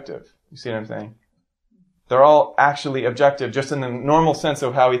and objective. You see what I'm saying? They're all actually objective, just in the normal sense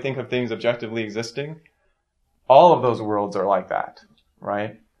of how we think of things objectively existing. All of those worlds are like that,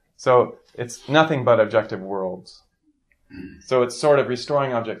 right? So it's nothing but objective worlds. So it's sort of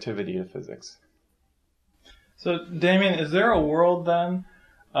restoring objectivity to physics. So, Damien, is there a world then,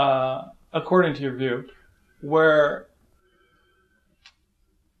 according to your view, where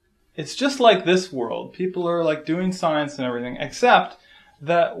it's just like this world? People are like doing science and everything, except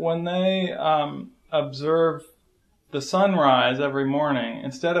that when they observe the sunrise every morning,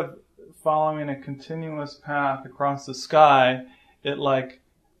 instead of following a continuous path across the sky, it like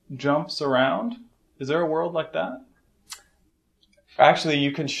jumps around? Is there a world like that? Actually,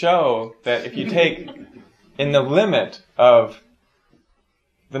 you can show that if you take in the limit of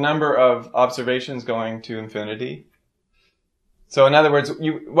the number of observations going to infinity, So in other words,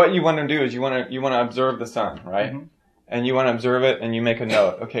 what you want to do is you want to observe the sun, right? Mm-hmm. And you want to observe it, and you make a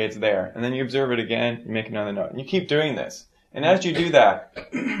note. Okay, it's there. And then you observe it again, you make another note. And you keep doing this. And as you do that,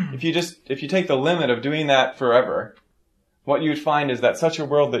 if you take the limit of doing that forever, what you'd find is that such a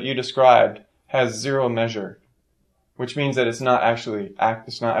world that you described has zero measure, which means that it's not actually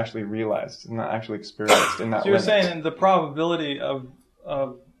realized, it's not actually experienced in that So you're limit. saying the probability of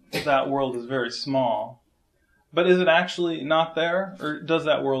that world is very small, but is it actually not there, or does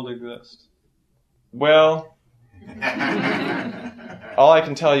that world exist? Well, all I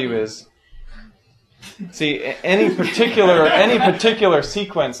can tell you is, see, any particular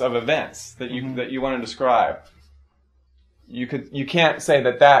sequence of events that you want to describe, you can't say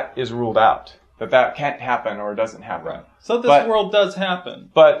that is ruled out, that can't happen or doesn't happen. Right. So this world does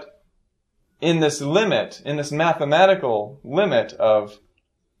happen. But in this mathematical limit of,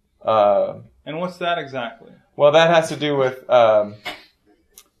 and what's that exactly? well, that has to do with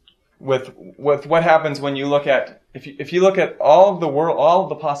what happens when you look at, if you look at all of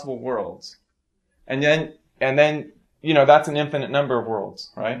the possible worlds, and then that's an infinite number of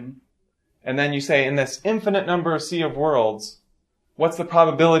worlds, right? Mm-hmm. And then you say, in this infinite number of sea of worlds, what's the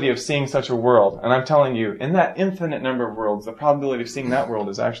probability of seeing such a world? And I'm telling you, in that infinite number of worlds, the probability of seeing that world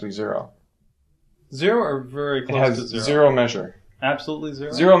is actually zero. Zero or very close to zero? It has zero measure. Absolutely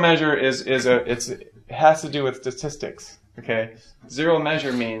zero? Zero measure it has to do with statistics, okay? Zero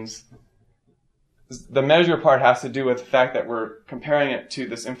measure means, the measure part has to do with the fact that we're comparing it to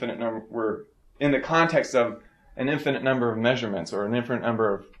this infinite number, we're in the context of an infinite number of measurements or an infinite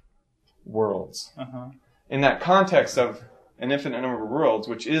number of worlds. Uh-huh. In that context of an infinite number of worlds,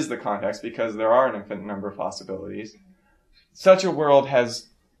 which is the context because there are an infinite number of possibilities, such a world has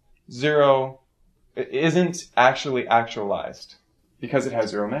zero, it isn't actually actualized because it has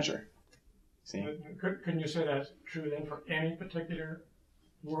zero measure. See? Couldn't you say that's true then for any particular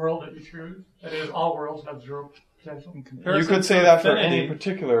world that you choose? That is, all worlds have zero potential? You could say that for any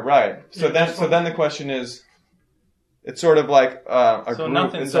particular, right. So then the question is, it's sort of like a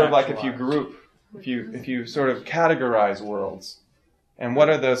group. It's sort of like if you sort of categorize worlds, and what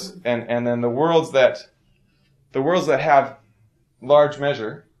are those? And then the worlds that have large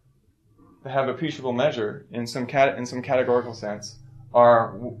measure, that have appreciable measure in some categorical sense,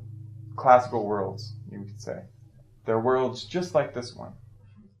 are classical worlds. You could say they're worlds just like this one.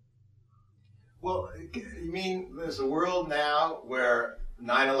 Well, you mean there's a world now where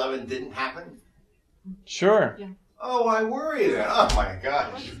 9/11 didn't happen? Sure. Yeah. Oh, I worry then. Oh my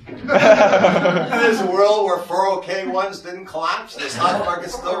gosh. There's a world where 401k1s didn't collapse, the stock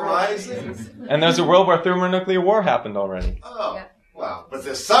market's still rising. And there's a world where thermonuclear war happened already. Oh, yeah. Well, but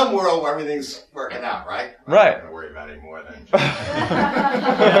there's some world where everything's working out, right? Right. I'm not going to worry about it anymore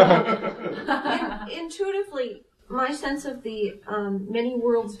then. Intuitively, my sense of the many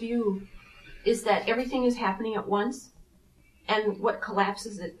worlds view is that everything is happening at once, and what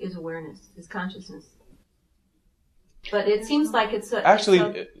collapses it is awareness, is consciousness. But it seems like it's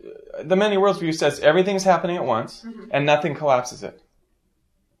the many worlds view says everything's happening at once, mm-hmm. and nothing collapses it.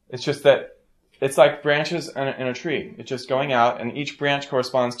 It's just that it's like branches in a tree. It's just going out, and each branch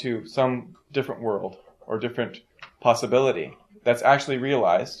corresponds to some different world or different possibility that's actually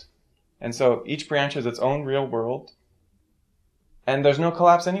realized. And so each branch has its own real world, and there's no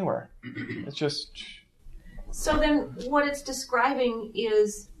collapse anywhere. It's just... So then what it's describing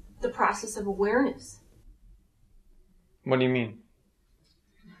is the process of awareness. What do you mean?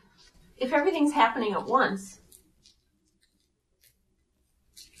 If everything's happening at once,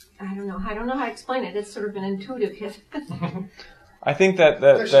 I don't know how to explain it. It's sort of an intuitive hit. I think that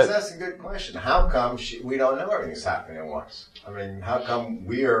She's asking a good question. How come we don't know everything's happening at once? I mean, how come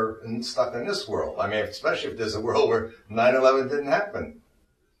we are stuck in this world? I mean, especially if there's a world where 9/11 didn't happen.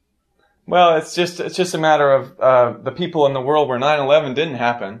 Well, it's just a matter of the people in the world where 9/11 didn't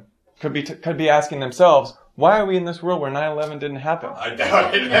happen could be asking themselves, why are we in this world where 9/11 didn't happen? I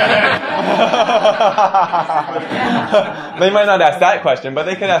doubt it. They might not ask that question, but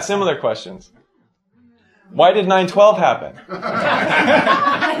they could ask similar questions. Why did 9/12 happen?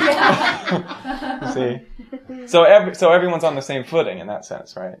 See? So everyone's on the same footing in that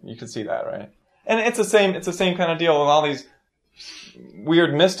sense, right? You could see that, right? And it's the same kind of deal with all these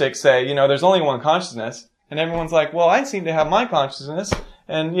weird mystics say, there's only one consciousness, and everyone's like, well, I seem to have my consciousness,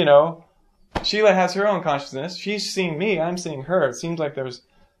 and Sheila has her own consciousness. She's seeing me, I'm seeing her. It seems like there's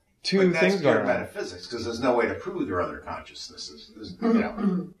two things going on. But that's pure metaphysics, because there's no way to prove there are other consciousnesses. There's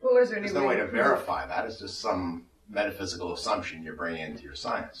no way to verify that. It's just some metaphysical assumption you're bringing into your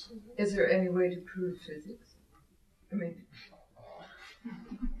science. Is there any way to prove physics?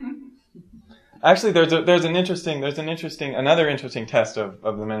 Actually, there's another interesting test of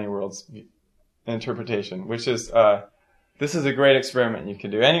the many worlds interpretation, which is this is a great experiment you can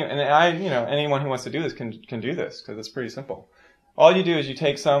do. Anyone who wants to do this can do this because it's pretty simple. All you do is you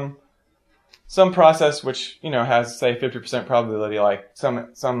take some process which has say 50% probability, like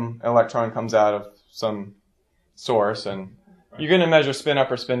some electron comes out of some source, and you're going to measure spin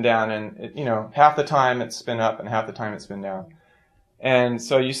up or spin down, and half the time it's spin up and half the time it's spin down. And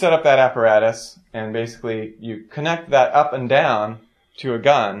so you set up that apparatus, and basically you connect that up and down to a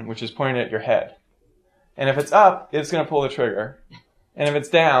gun, which is pointed at your head. And if it's up, it's going to pull the trigger. And if it's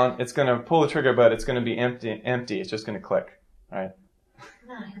down, it's going to pull the trigger, but it's going to be empty. It's just going to click, right?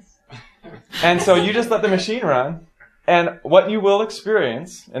 Nice. And so you just let the machine run, and what you will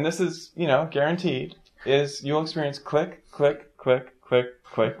experience, and this is, guaranteed, is you'll experience click, click, click, click,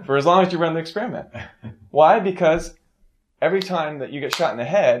 click, for as long as you run the experiment. Why? Because every time that you get shot in the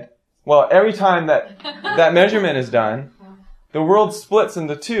head, every time that measurement is done, the world splits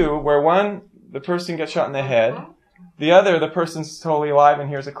into two, where one, the person gets shot in the head, the other, the person's totally alive and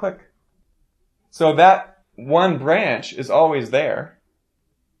hears a click. So that one branch is always there.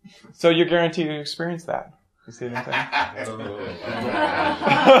 So you're guaranteed to experience that. You see what I'm saying? So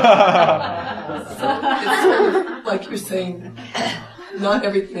it's sort of like you're saying, not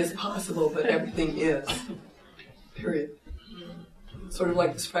everything is possible, but everything is. Period. Sort of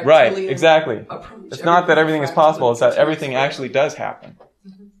like this fractalian right, exactly. approach. It's not that everything is possible, it's that everything actually does happen.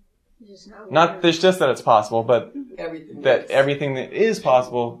 Not it's just that it's possible, but everything that is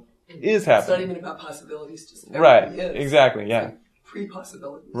possible is happening. It's not even about possibilities, just everything right, is. Exactly, yeah. Like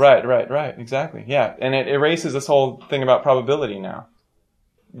pre-possibilities. Right, exactly, yeah. And it erases this whole thing about probability now.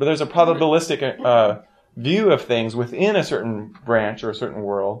 But there's a probabilistic view of things within a certain branch or a certain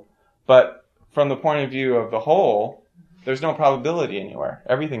world, but from the point of view of the whole, there's no probability anywhere.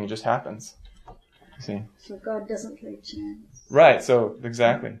 Everything just happens. See? So God doesn't play chance. Right, so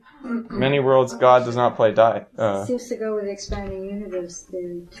exactly. Many worlds, God does not play die. Seems to go with the expanding universe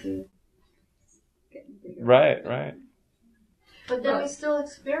theory too. Right. But then we still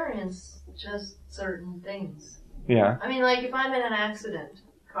experience just certain things. Yeah. I mean, like if I'm in an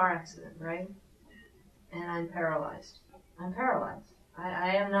car accident, right? And I'm paralyzed.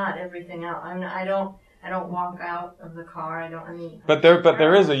 I am not everything else. I don't walk out of the car. But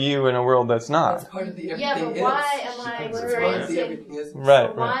there is a you in a world that's not. That's part of the everything yeah, but is. why am I experiencing?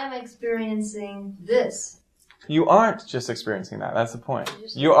 Right. Why am I experiencing this? You aren't just experiencing that. That's the point.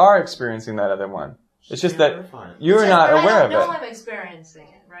 You are experiencing that other one. It's just that you're not aware of it. I don't know I'm experiencing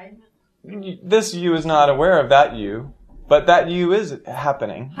it, right? This you is not aware of that you, but that you is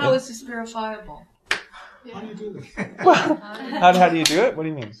happening. How is this verifiable? How do you do this? Well, how do you do it? What do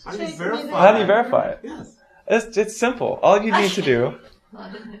you mean? How do you verify? How do you verify it? Yes. It's simple. All you need to do,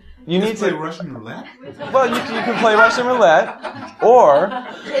 you need to play Russian roulette. Well, you can play Russian roulette, or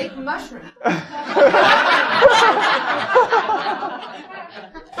take mushroom.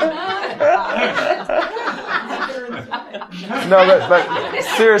 No, but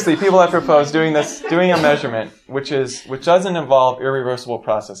seriously, people have proposed doing a measurement, which doesn't involve irreversible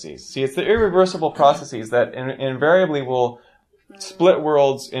processes. See, it's the irreversible processes that invariably will split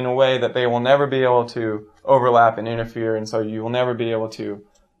worlds in a way that they will never be able to overlap and interfere, and so you will never be able to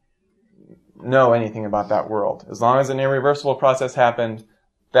know anything about that world. As long as an irreversible process happened,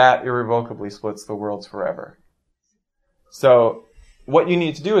 that irrevocably splits the worlds forever. So what you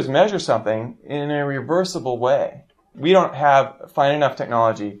need to do is measure something in a reversible way. We don't find enough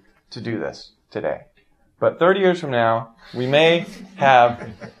technology to do this today. But 30 years from now, we may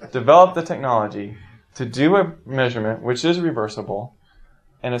have developed the technology to do a measurement which is reversible.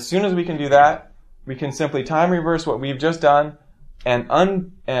 And as soon as we can do that, we can simply time reverse what we've just done, and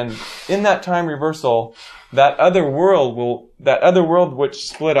in that time reversal, that other world which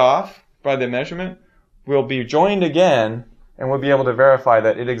split off by the measurement will be joined again, and we'll be able to verify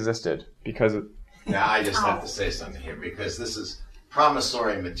that it existed because it. Now I just have to say something here, because this is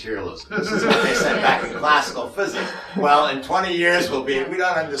promissory materialism. This is what they said back in classical physics. Well, in 20 years we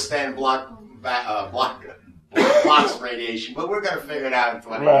don't understand Bloch's radiation, but we're going to figure it out in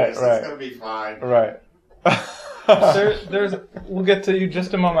 20 years. It's going to be fine. Right. We'll get to you in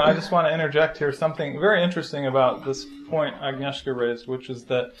just a moment. I just want to interject here something very interesting about this point Agnieszka raised, which is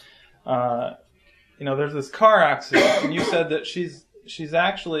that there's this car accident, and you said that she's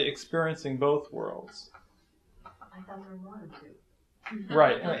actually experiencing both worlds. I thought there were two.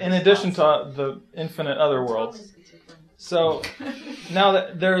 Right, in addition to the infinite other worlds. So now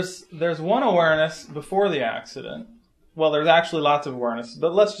that there's one awareness before the accident. Well, there's actually lots of awareness,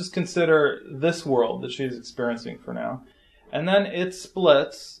 but let's just consider this world that she's experiencing for now. And then it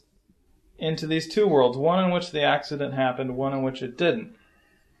splits into these two worlds, one in which the accident happened, one in which it didn't.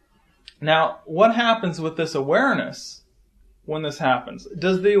 Now, what happens with this awareness when this happens?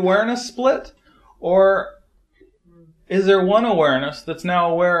 Does the awareness split, or is there one awareness that's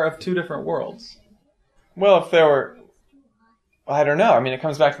now aware of two different worlds? Well, if there were, I don't know. I mean, it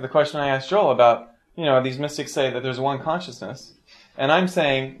comes back to the question I asked Joel about, these mystics say that there's one consciousness. And I'm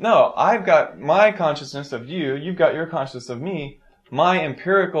saying, no, I've got my consciousness of you, you've got your consciousness of me. My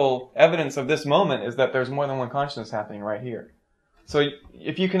empirical evidence of this moment is that there's more than one consciousness happening right here. So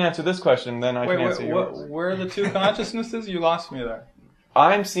if you can answer this question, then I can answer yours. Where are the two consciousnesses? You lost me there.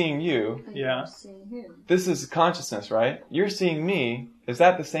 I'm seeing you. Yeah. This is consciousness, right? You're seeing me. Is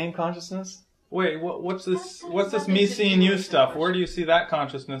that the same consciousness? Wait, what's this? What's this me seeing you stuff? Where do you see that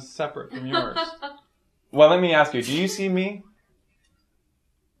consciousness separate from yours? Well, let me ask you. Do you see me?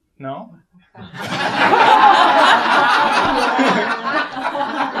 No.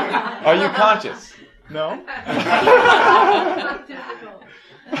 Are you conscious? No.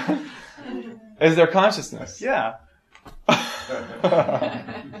 Is there consciousness? Yeah. But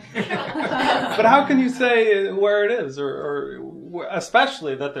how can you say where it is, or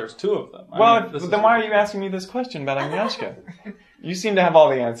especially that there's two of them? Well, then why are you asking me this question about Agnieszka? You seem to have all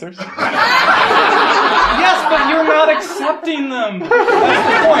the answers. Yes, but you're not accepting them.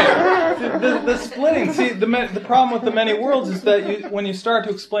 That's the point. The splitting. See, the problem with the many worlds is that when you start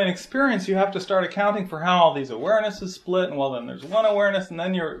to explain experience, you have to start accounting for how all these awarenesses split, and well, then there's one awareness, and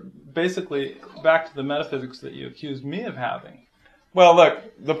then you're basically back to the metaphysics that you accused me of having. Well, look,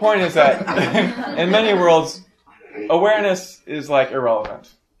 the point is that in many worlds, awareness is like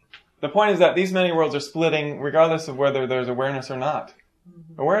irrelevant. The point is that these many worlds are splitting regardless of whether there's awareness or not.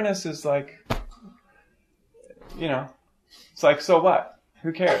 Awareness is like, it's like, so what?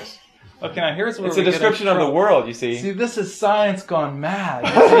 Who cares? Okay, now here's where it's a description of the world, you see. See, this is science gone mad.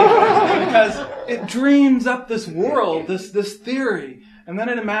 Because it dreams up this world, this theory, and then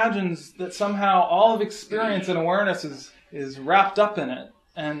it imagines that somehow all of experience and awareness is wrapped up in it,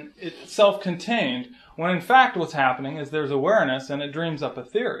 and it's self-contained, when in fact what's happening is there's awareness, and it dreams up a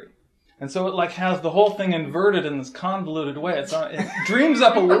theory. And so it has the whole thing inverted in this convoluted way. It dreams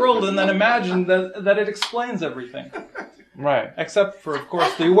up a world and then imagines that it explains everything. Right. Except for, of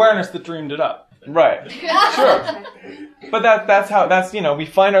course, the awareness that dreamed it up. Right. Sure. But that's we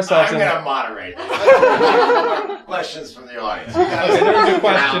find ourselves I'm going to moderate. Questions from the audience. Okay, there's a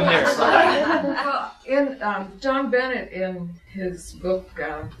question here. Well, John Bennett, in his book,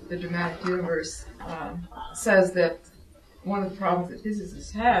 The Dramatic Universe, says that one of the problems that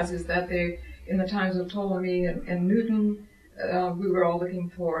physicists has is that in the times of Ptolemy and Newton, we were all looking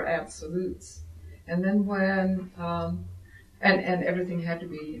for absolutes. And then when, and everything had to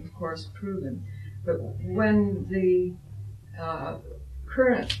be, of course, proven. But when the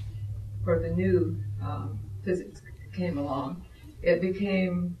current, or the new physics came along, it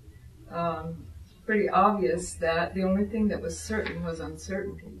became pretty obvious that the only thing that was certain was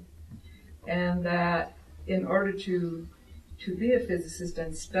uncertainty. And that in order to be a physicist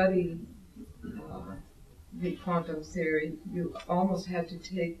and study the quantum theory, you almost had to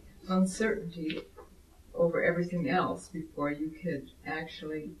take uncertainty over everything else before you could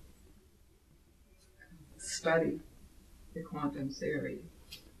actually study the quantum theory.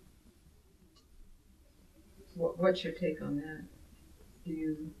 What's your take on that?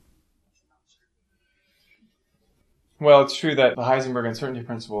 Well, it's true that the Heisenberg uncertainty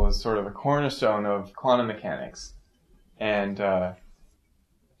principle is sort of a cornerstone of quantum mechanics. And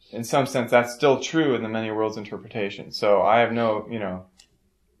in some sense, that's still true in the many worlds interpretation. So I have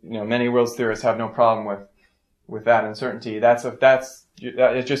many worlds theorists have no problem with that uncertainty. It's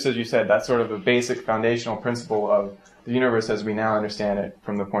just as you said, that's sort of a basic foundational principle of the universe as we now understand it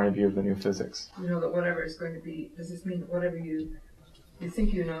from the point of view of the new physics. That whatever is going to be, does this mean that whatever you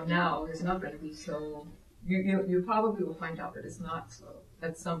think you know now is not going to be so? You probably will find out that it's not so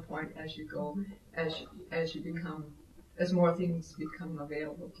at some point as you go, as more things become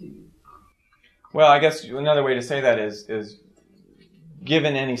available to you. Well, I guess another way to say that is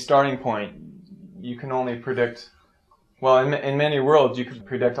given any starting point, you can only predict. Well, in many worlds, you can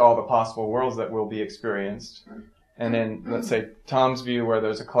predict all the possible worlds that will be experienced. And in, let's say, Tom's view, where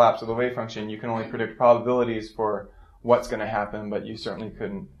there's a collapse of the wave function, you can only predict probabilities for what's going to happen, but you certainly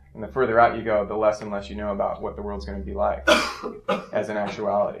couldn't. And the further out you go, the less and less you know about what the world's going to be like as an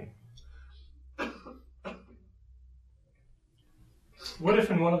actuality. What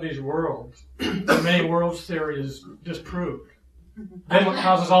if in one of these worlds, the many worlds theory is disproved? Then what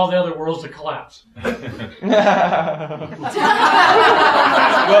causes all the other worlds to collapse? Well, if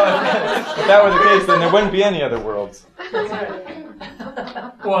that were the case, then there wouldn't be any other worlds.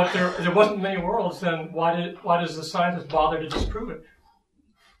 Well, if there wasn't many worlds, then why does the scientist bother to disprove it?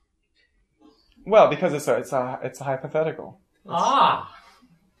 Well, because it's a hypothetical.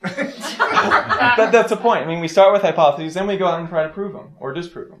 That's the point. I mean, we start with hypotheses, then we go out and try to prove them or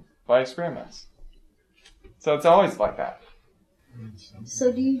disprove them by experiments. So it's always like that.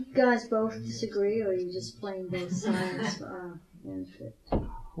 So do you guys both disagree, or are you just playing both sides for our benefit?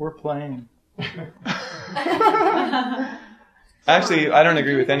 We're playing. Actually, I don't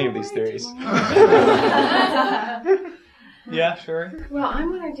agree with any of these theories. Yeah, sure. Well, I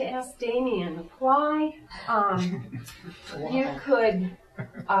wanted to ask Damien why you could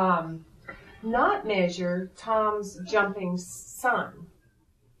not measure Tom's jumping son,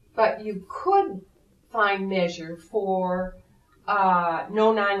 but you could find measure for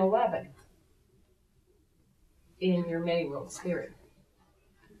no 9/11 in your many worlds theory.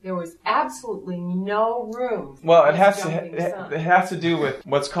 There was absolutely no room for Well, it this has to do with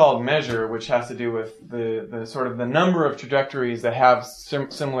what's called measure, which has to do with the sort of the number of trajectories that have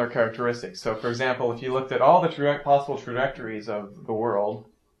similar characteristics. So, for example, if you looked at all the possible trajectories of the world,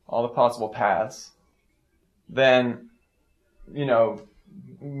 all the possible paths, then, you know,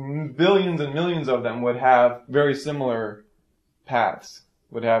 billions and millions of them would have very similar paths,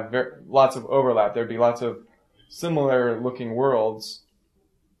 would have lots of overlap. There'd be lots of similar looking worlds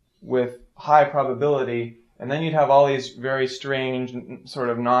with high probability, and then you'd have all these very strange sort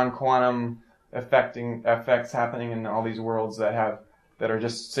of non-quantum effects happening in all these worlds that are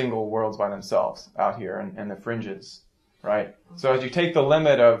just single worlds by themselves out here and the fringes, right? So as you take the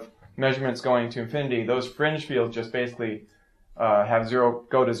limit of measurements going to infinity, those fringe fields just basically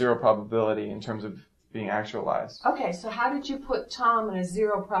go to zero probability in terms of being actualized. Okay, so how did you put Tom in a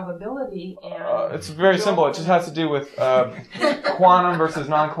zero probability? And it's very simple. It just has to do with quantum versus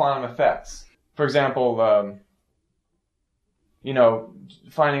non-quantum effects. For example, you know,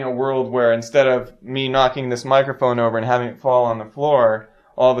 finding a world where instead of me knocking this microphone over and having it fall on the floor,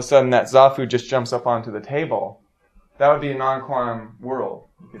 all of a sudden that Zafu just jumps up onto the table. That would be a non-quantum world,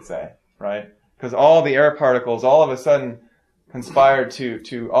 you could say, right? Because all the air particles all of a sudden conspired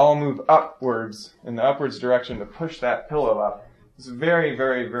to all move upwards in the upwards direction to push that pillow up. It's a very,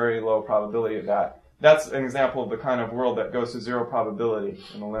 very, very low probability of that. That's an example of the kind of world that goes to zero probability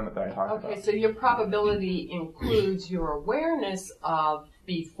in the limit that I talked about. Okay, so your probability includes your awareness of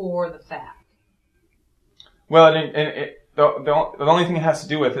before the fact. Well, the only thing it has to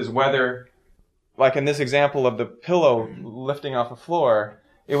do with is whether, like in this example of the pillow lifting off the floor,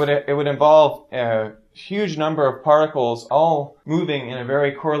 it would involve a huge number of particles all moving in a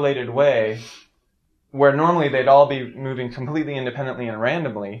very correlated way, where normally they'd all be moving completely independently and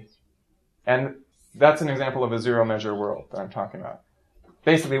randomly. And that's an example of a zero measure world that I'm talking about.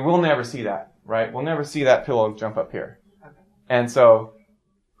 Basically, we'll never see that, right? We'll never see that pillow jump up here. And so,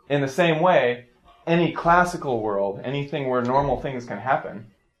 in the same way, any classical world, anything where normal things can happen,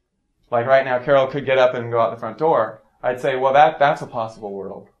 like right now Carol could get up and go out the front door, I'd say, well, that's a possible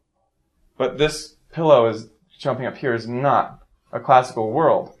world. But this pillow is jumping up here is not a classical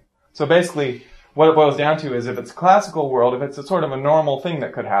world. So basically, what it boils down to is if it's a classical world, if it's a sort of a normal thing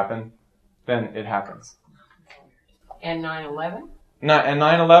that could happen, then it happens. And 9/11? And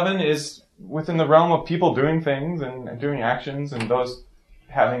 9/11 is within the realm of people doing things and doing actions and those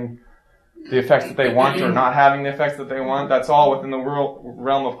having the effects that they want or not having the effects that they want. That's all within the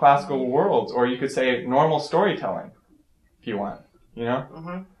realm of classical worlds. Or you could say normal storytelling, if you want, you know?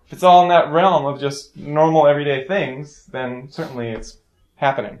 Mm-hmm. If it's all in that realm of just normal everyday things, then certainly it's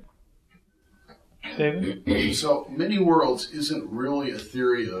happening. David? So, many worlds isn't really a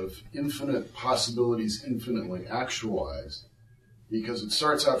theory of infinite possibilities infinitely actualized, because it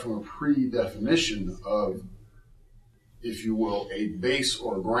starts out from a pre-definition of, if you will, a base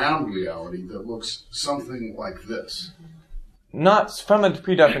or ground reality that looks something like this. Not from a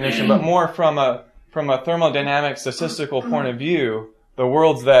predefinition, but more from a thermodynamic statistical point of view. The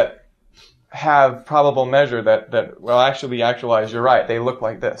worlds that have probable measure that will actually be actualized, you're right, they look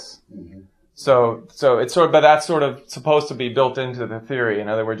like this. Mm-hmm. So it's but that's sort of supposed to be built into the theory. In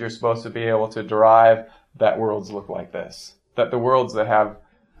other words, you're supposed to be able to derive that worlds look like this. That the worlds that have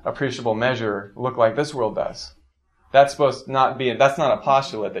appreciable measure look like this world does. That's supposed to that's not a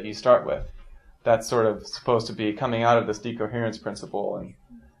postulate that you start with. That's sort of supposed to be coming out of this decoherence principle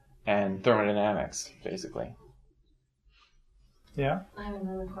and thermodynamics, basically. Yeah? I have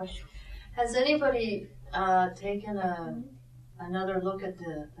another question. Has anybody taken another look at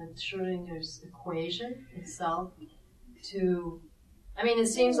Schrodinger's equation itself it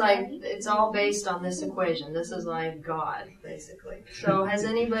seems like it's all based on this equation. This is like God, basically. So has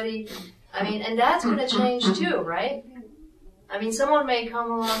anybody, and that's going to change too, right? I mean, someone may come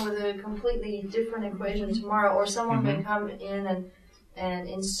along with a completely different equation tomorrow, or someone may come in and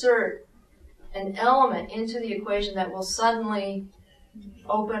insert an element into the equation that will suddenly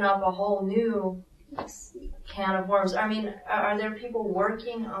open up a whole new can of worms. I mean, are there people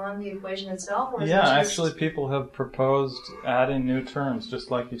working on the equation itself? Or is it just... actually people have proposed adding new terms, just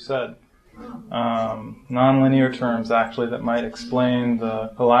like you said. Nonlinear terms, actually, that might explain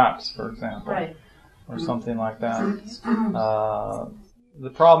the collapse, for example. Right. Or something like that. The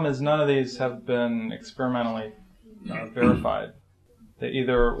problem is none of these have been experimentally verified. They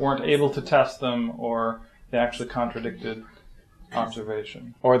either weren't able to test them, or they actually contradicted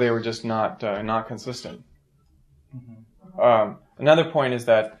observation. Or they were just not consistent. Another point is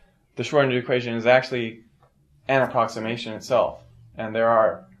that the Schrödinger equation is actually an approximation itself, and there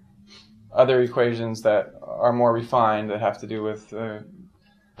are other equations that are more refined that have to do with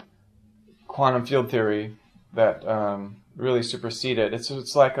quantum field theory that really supersede it.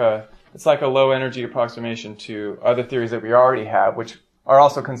 It's like a low energy approximation to other theories that we already have, which are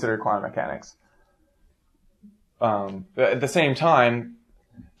also considered quantum mechanics. At the same time,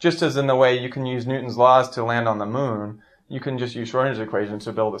 just as in the way you can use Newton's laws to land on the moon, you can just use Schrödinger's equation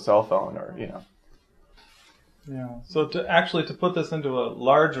to build a cell phone, or Yeah. So to put this into a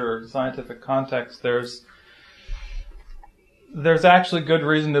larger scientific context, there's actually good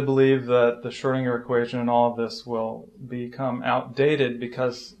reason to believe that the Schrödinger equation and all of this will become outdated,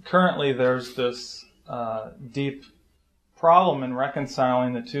 because currently there's this deep problem in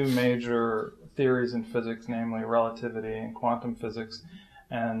reconciling the two major theories in physics, namely relativity and quantum physics,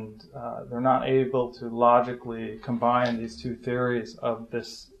 and they're not able to logically combine these two theories of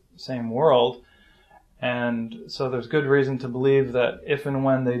this same world. And so there's good reason to believe that if and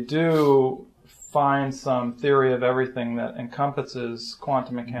when they do find some theory of everything that encompasses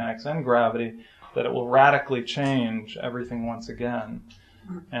quantum mechanics and gravity, that it will radically change everything once again.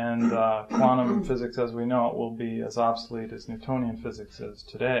 And quantum physics, as we know it, will be as obsolete as Newtonian physics is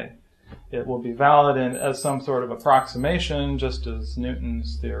today. It will be valid as some sort of approximation, just as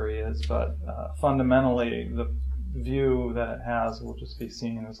Newton's theory is, but fundamentally the view that it has will just be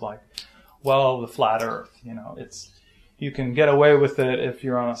seen as like, well, the flat Earth. You can get away with it if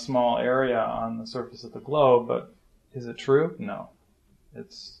you're on a small area on the surface of the globe, but is it true? No,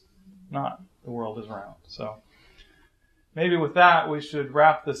 it's not. The world is round. So maybe with that, we should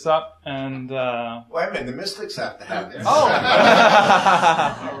wrap this up and... Wait a minute, the mystics have to have this. Oh!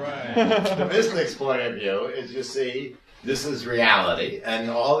 All right. The mystics' point of view is, you see, this is reality, and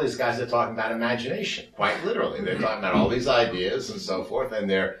all these guys are talking about imagination, quite literally. They're talking about all these ideas and so forth, and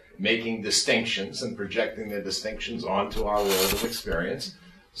they're making distinctions and projecting their distinctions onto our world of experience.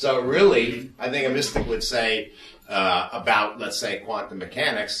 So really, I think a mystic would say about, let's say, quantum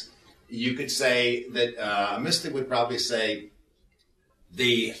mechanics, you could say that a mystic would probably say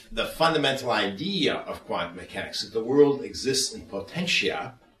the fundamental idea of quantum mechanics, that the world exists in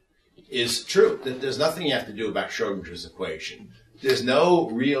potentia, is true. That there's nothing you have to do about Schrödinger's equation. There's no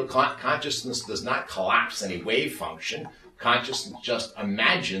real consciousness does not collapse any wave function. Consciousness just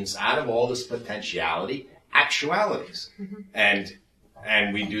imagines out of all this potentiality actualities. And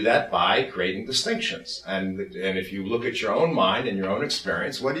we do that by creating distinctions. And if you look at your own mind and your own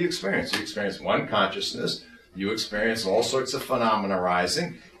experience, what do you experience? You experience one consciousness. You experience all sorts of phenomena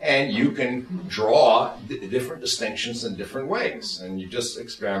arising, and you can draw different distinctions in different ways. And you just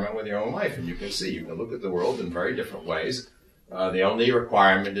experiment with your own life, and you can see. You can look at the world in very different ways. The only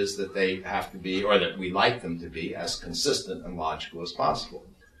requirement is that they have to be, or that we like them to be, as consistent and logical as possible.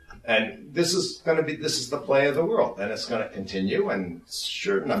 And this is the play of the world, and it's going to continue, and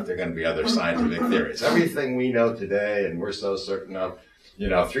sure enough, there are going to be other scientific theories. Everything we know today, and we're so certain of,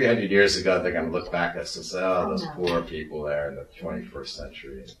 300 years ago, they're going to look back at us and say, oh, those poor people there in the 21st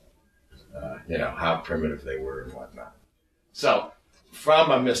century, how primitive they were and whatnot. So, from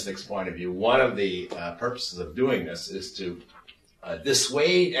a mystic's point of view, one of the purposes of doing this is to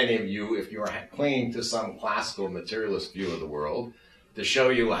dissuade any of you, if you're clinging to some classical materialist view of the world, to show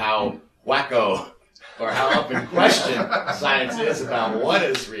you how wacko or how up in question science is about what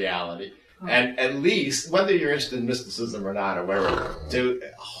is reality. And at least, whether you're interested in mysticism or not, or whatever, to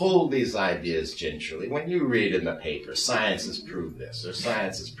hold these ideas gingerly. When you read in the paper, science has proved this, or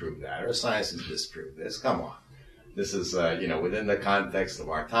science has proved that, or science has disproved this, come on. This is, within the context of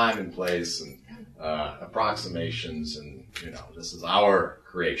our time and place and approximations, and, this is our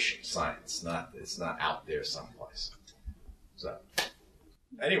creation, science. It's not out there someplace. So,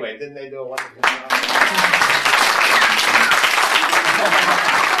 anyway, didn't they do a wonderful job?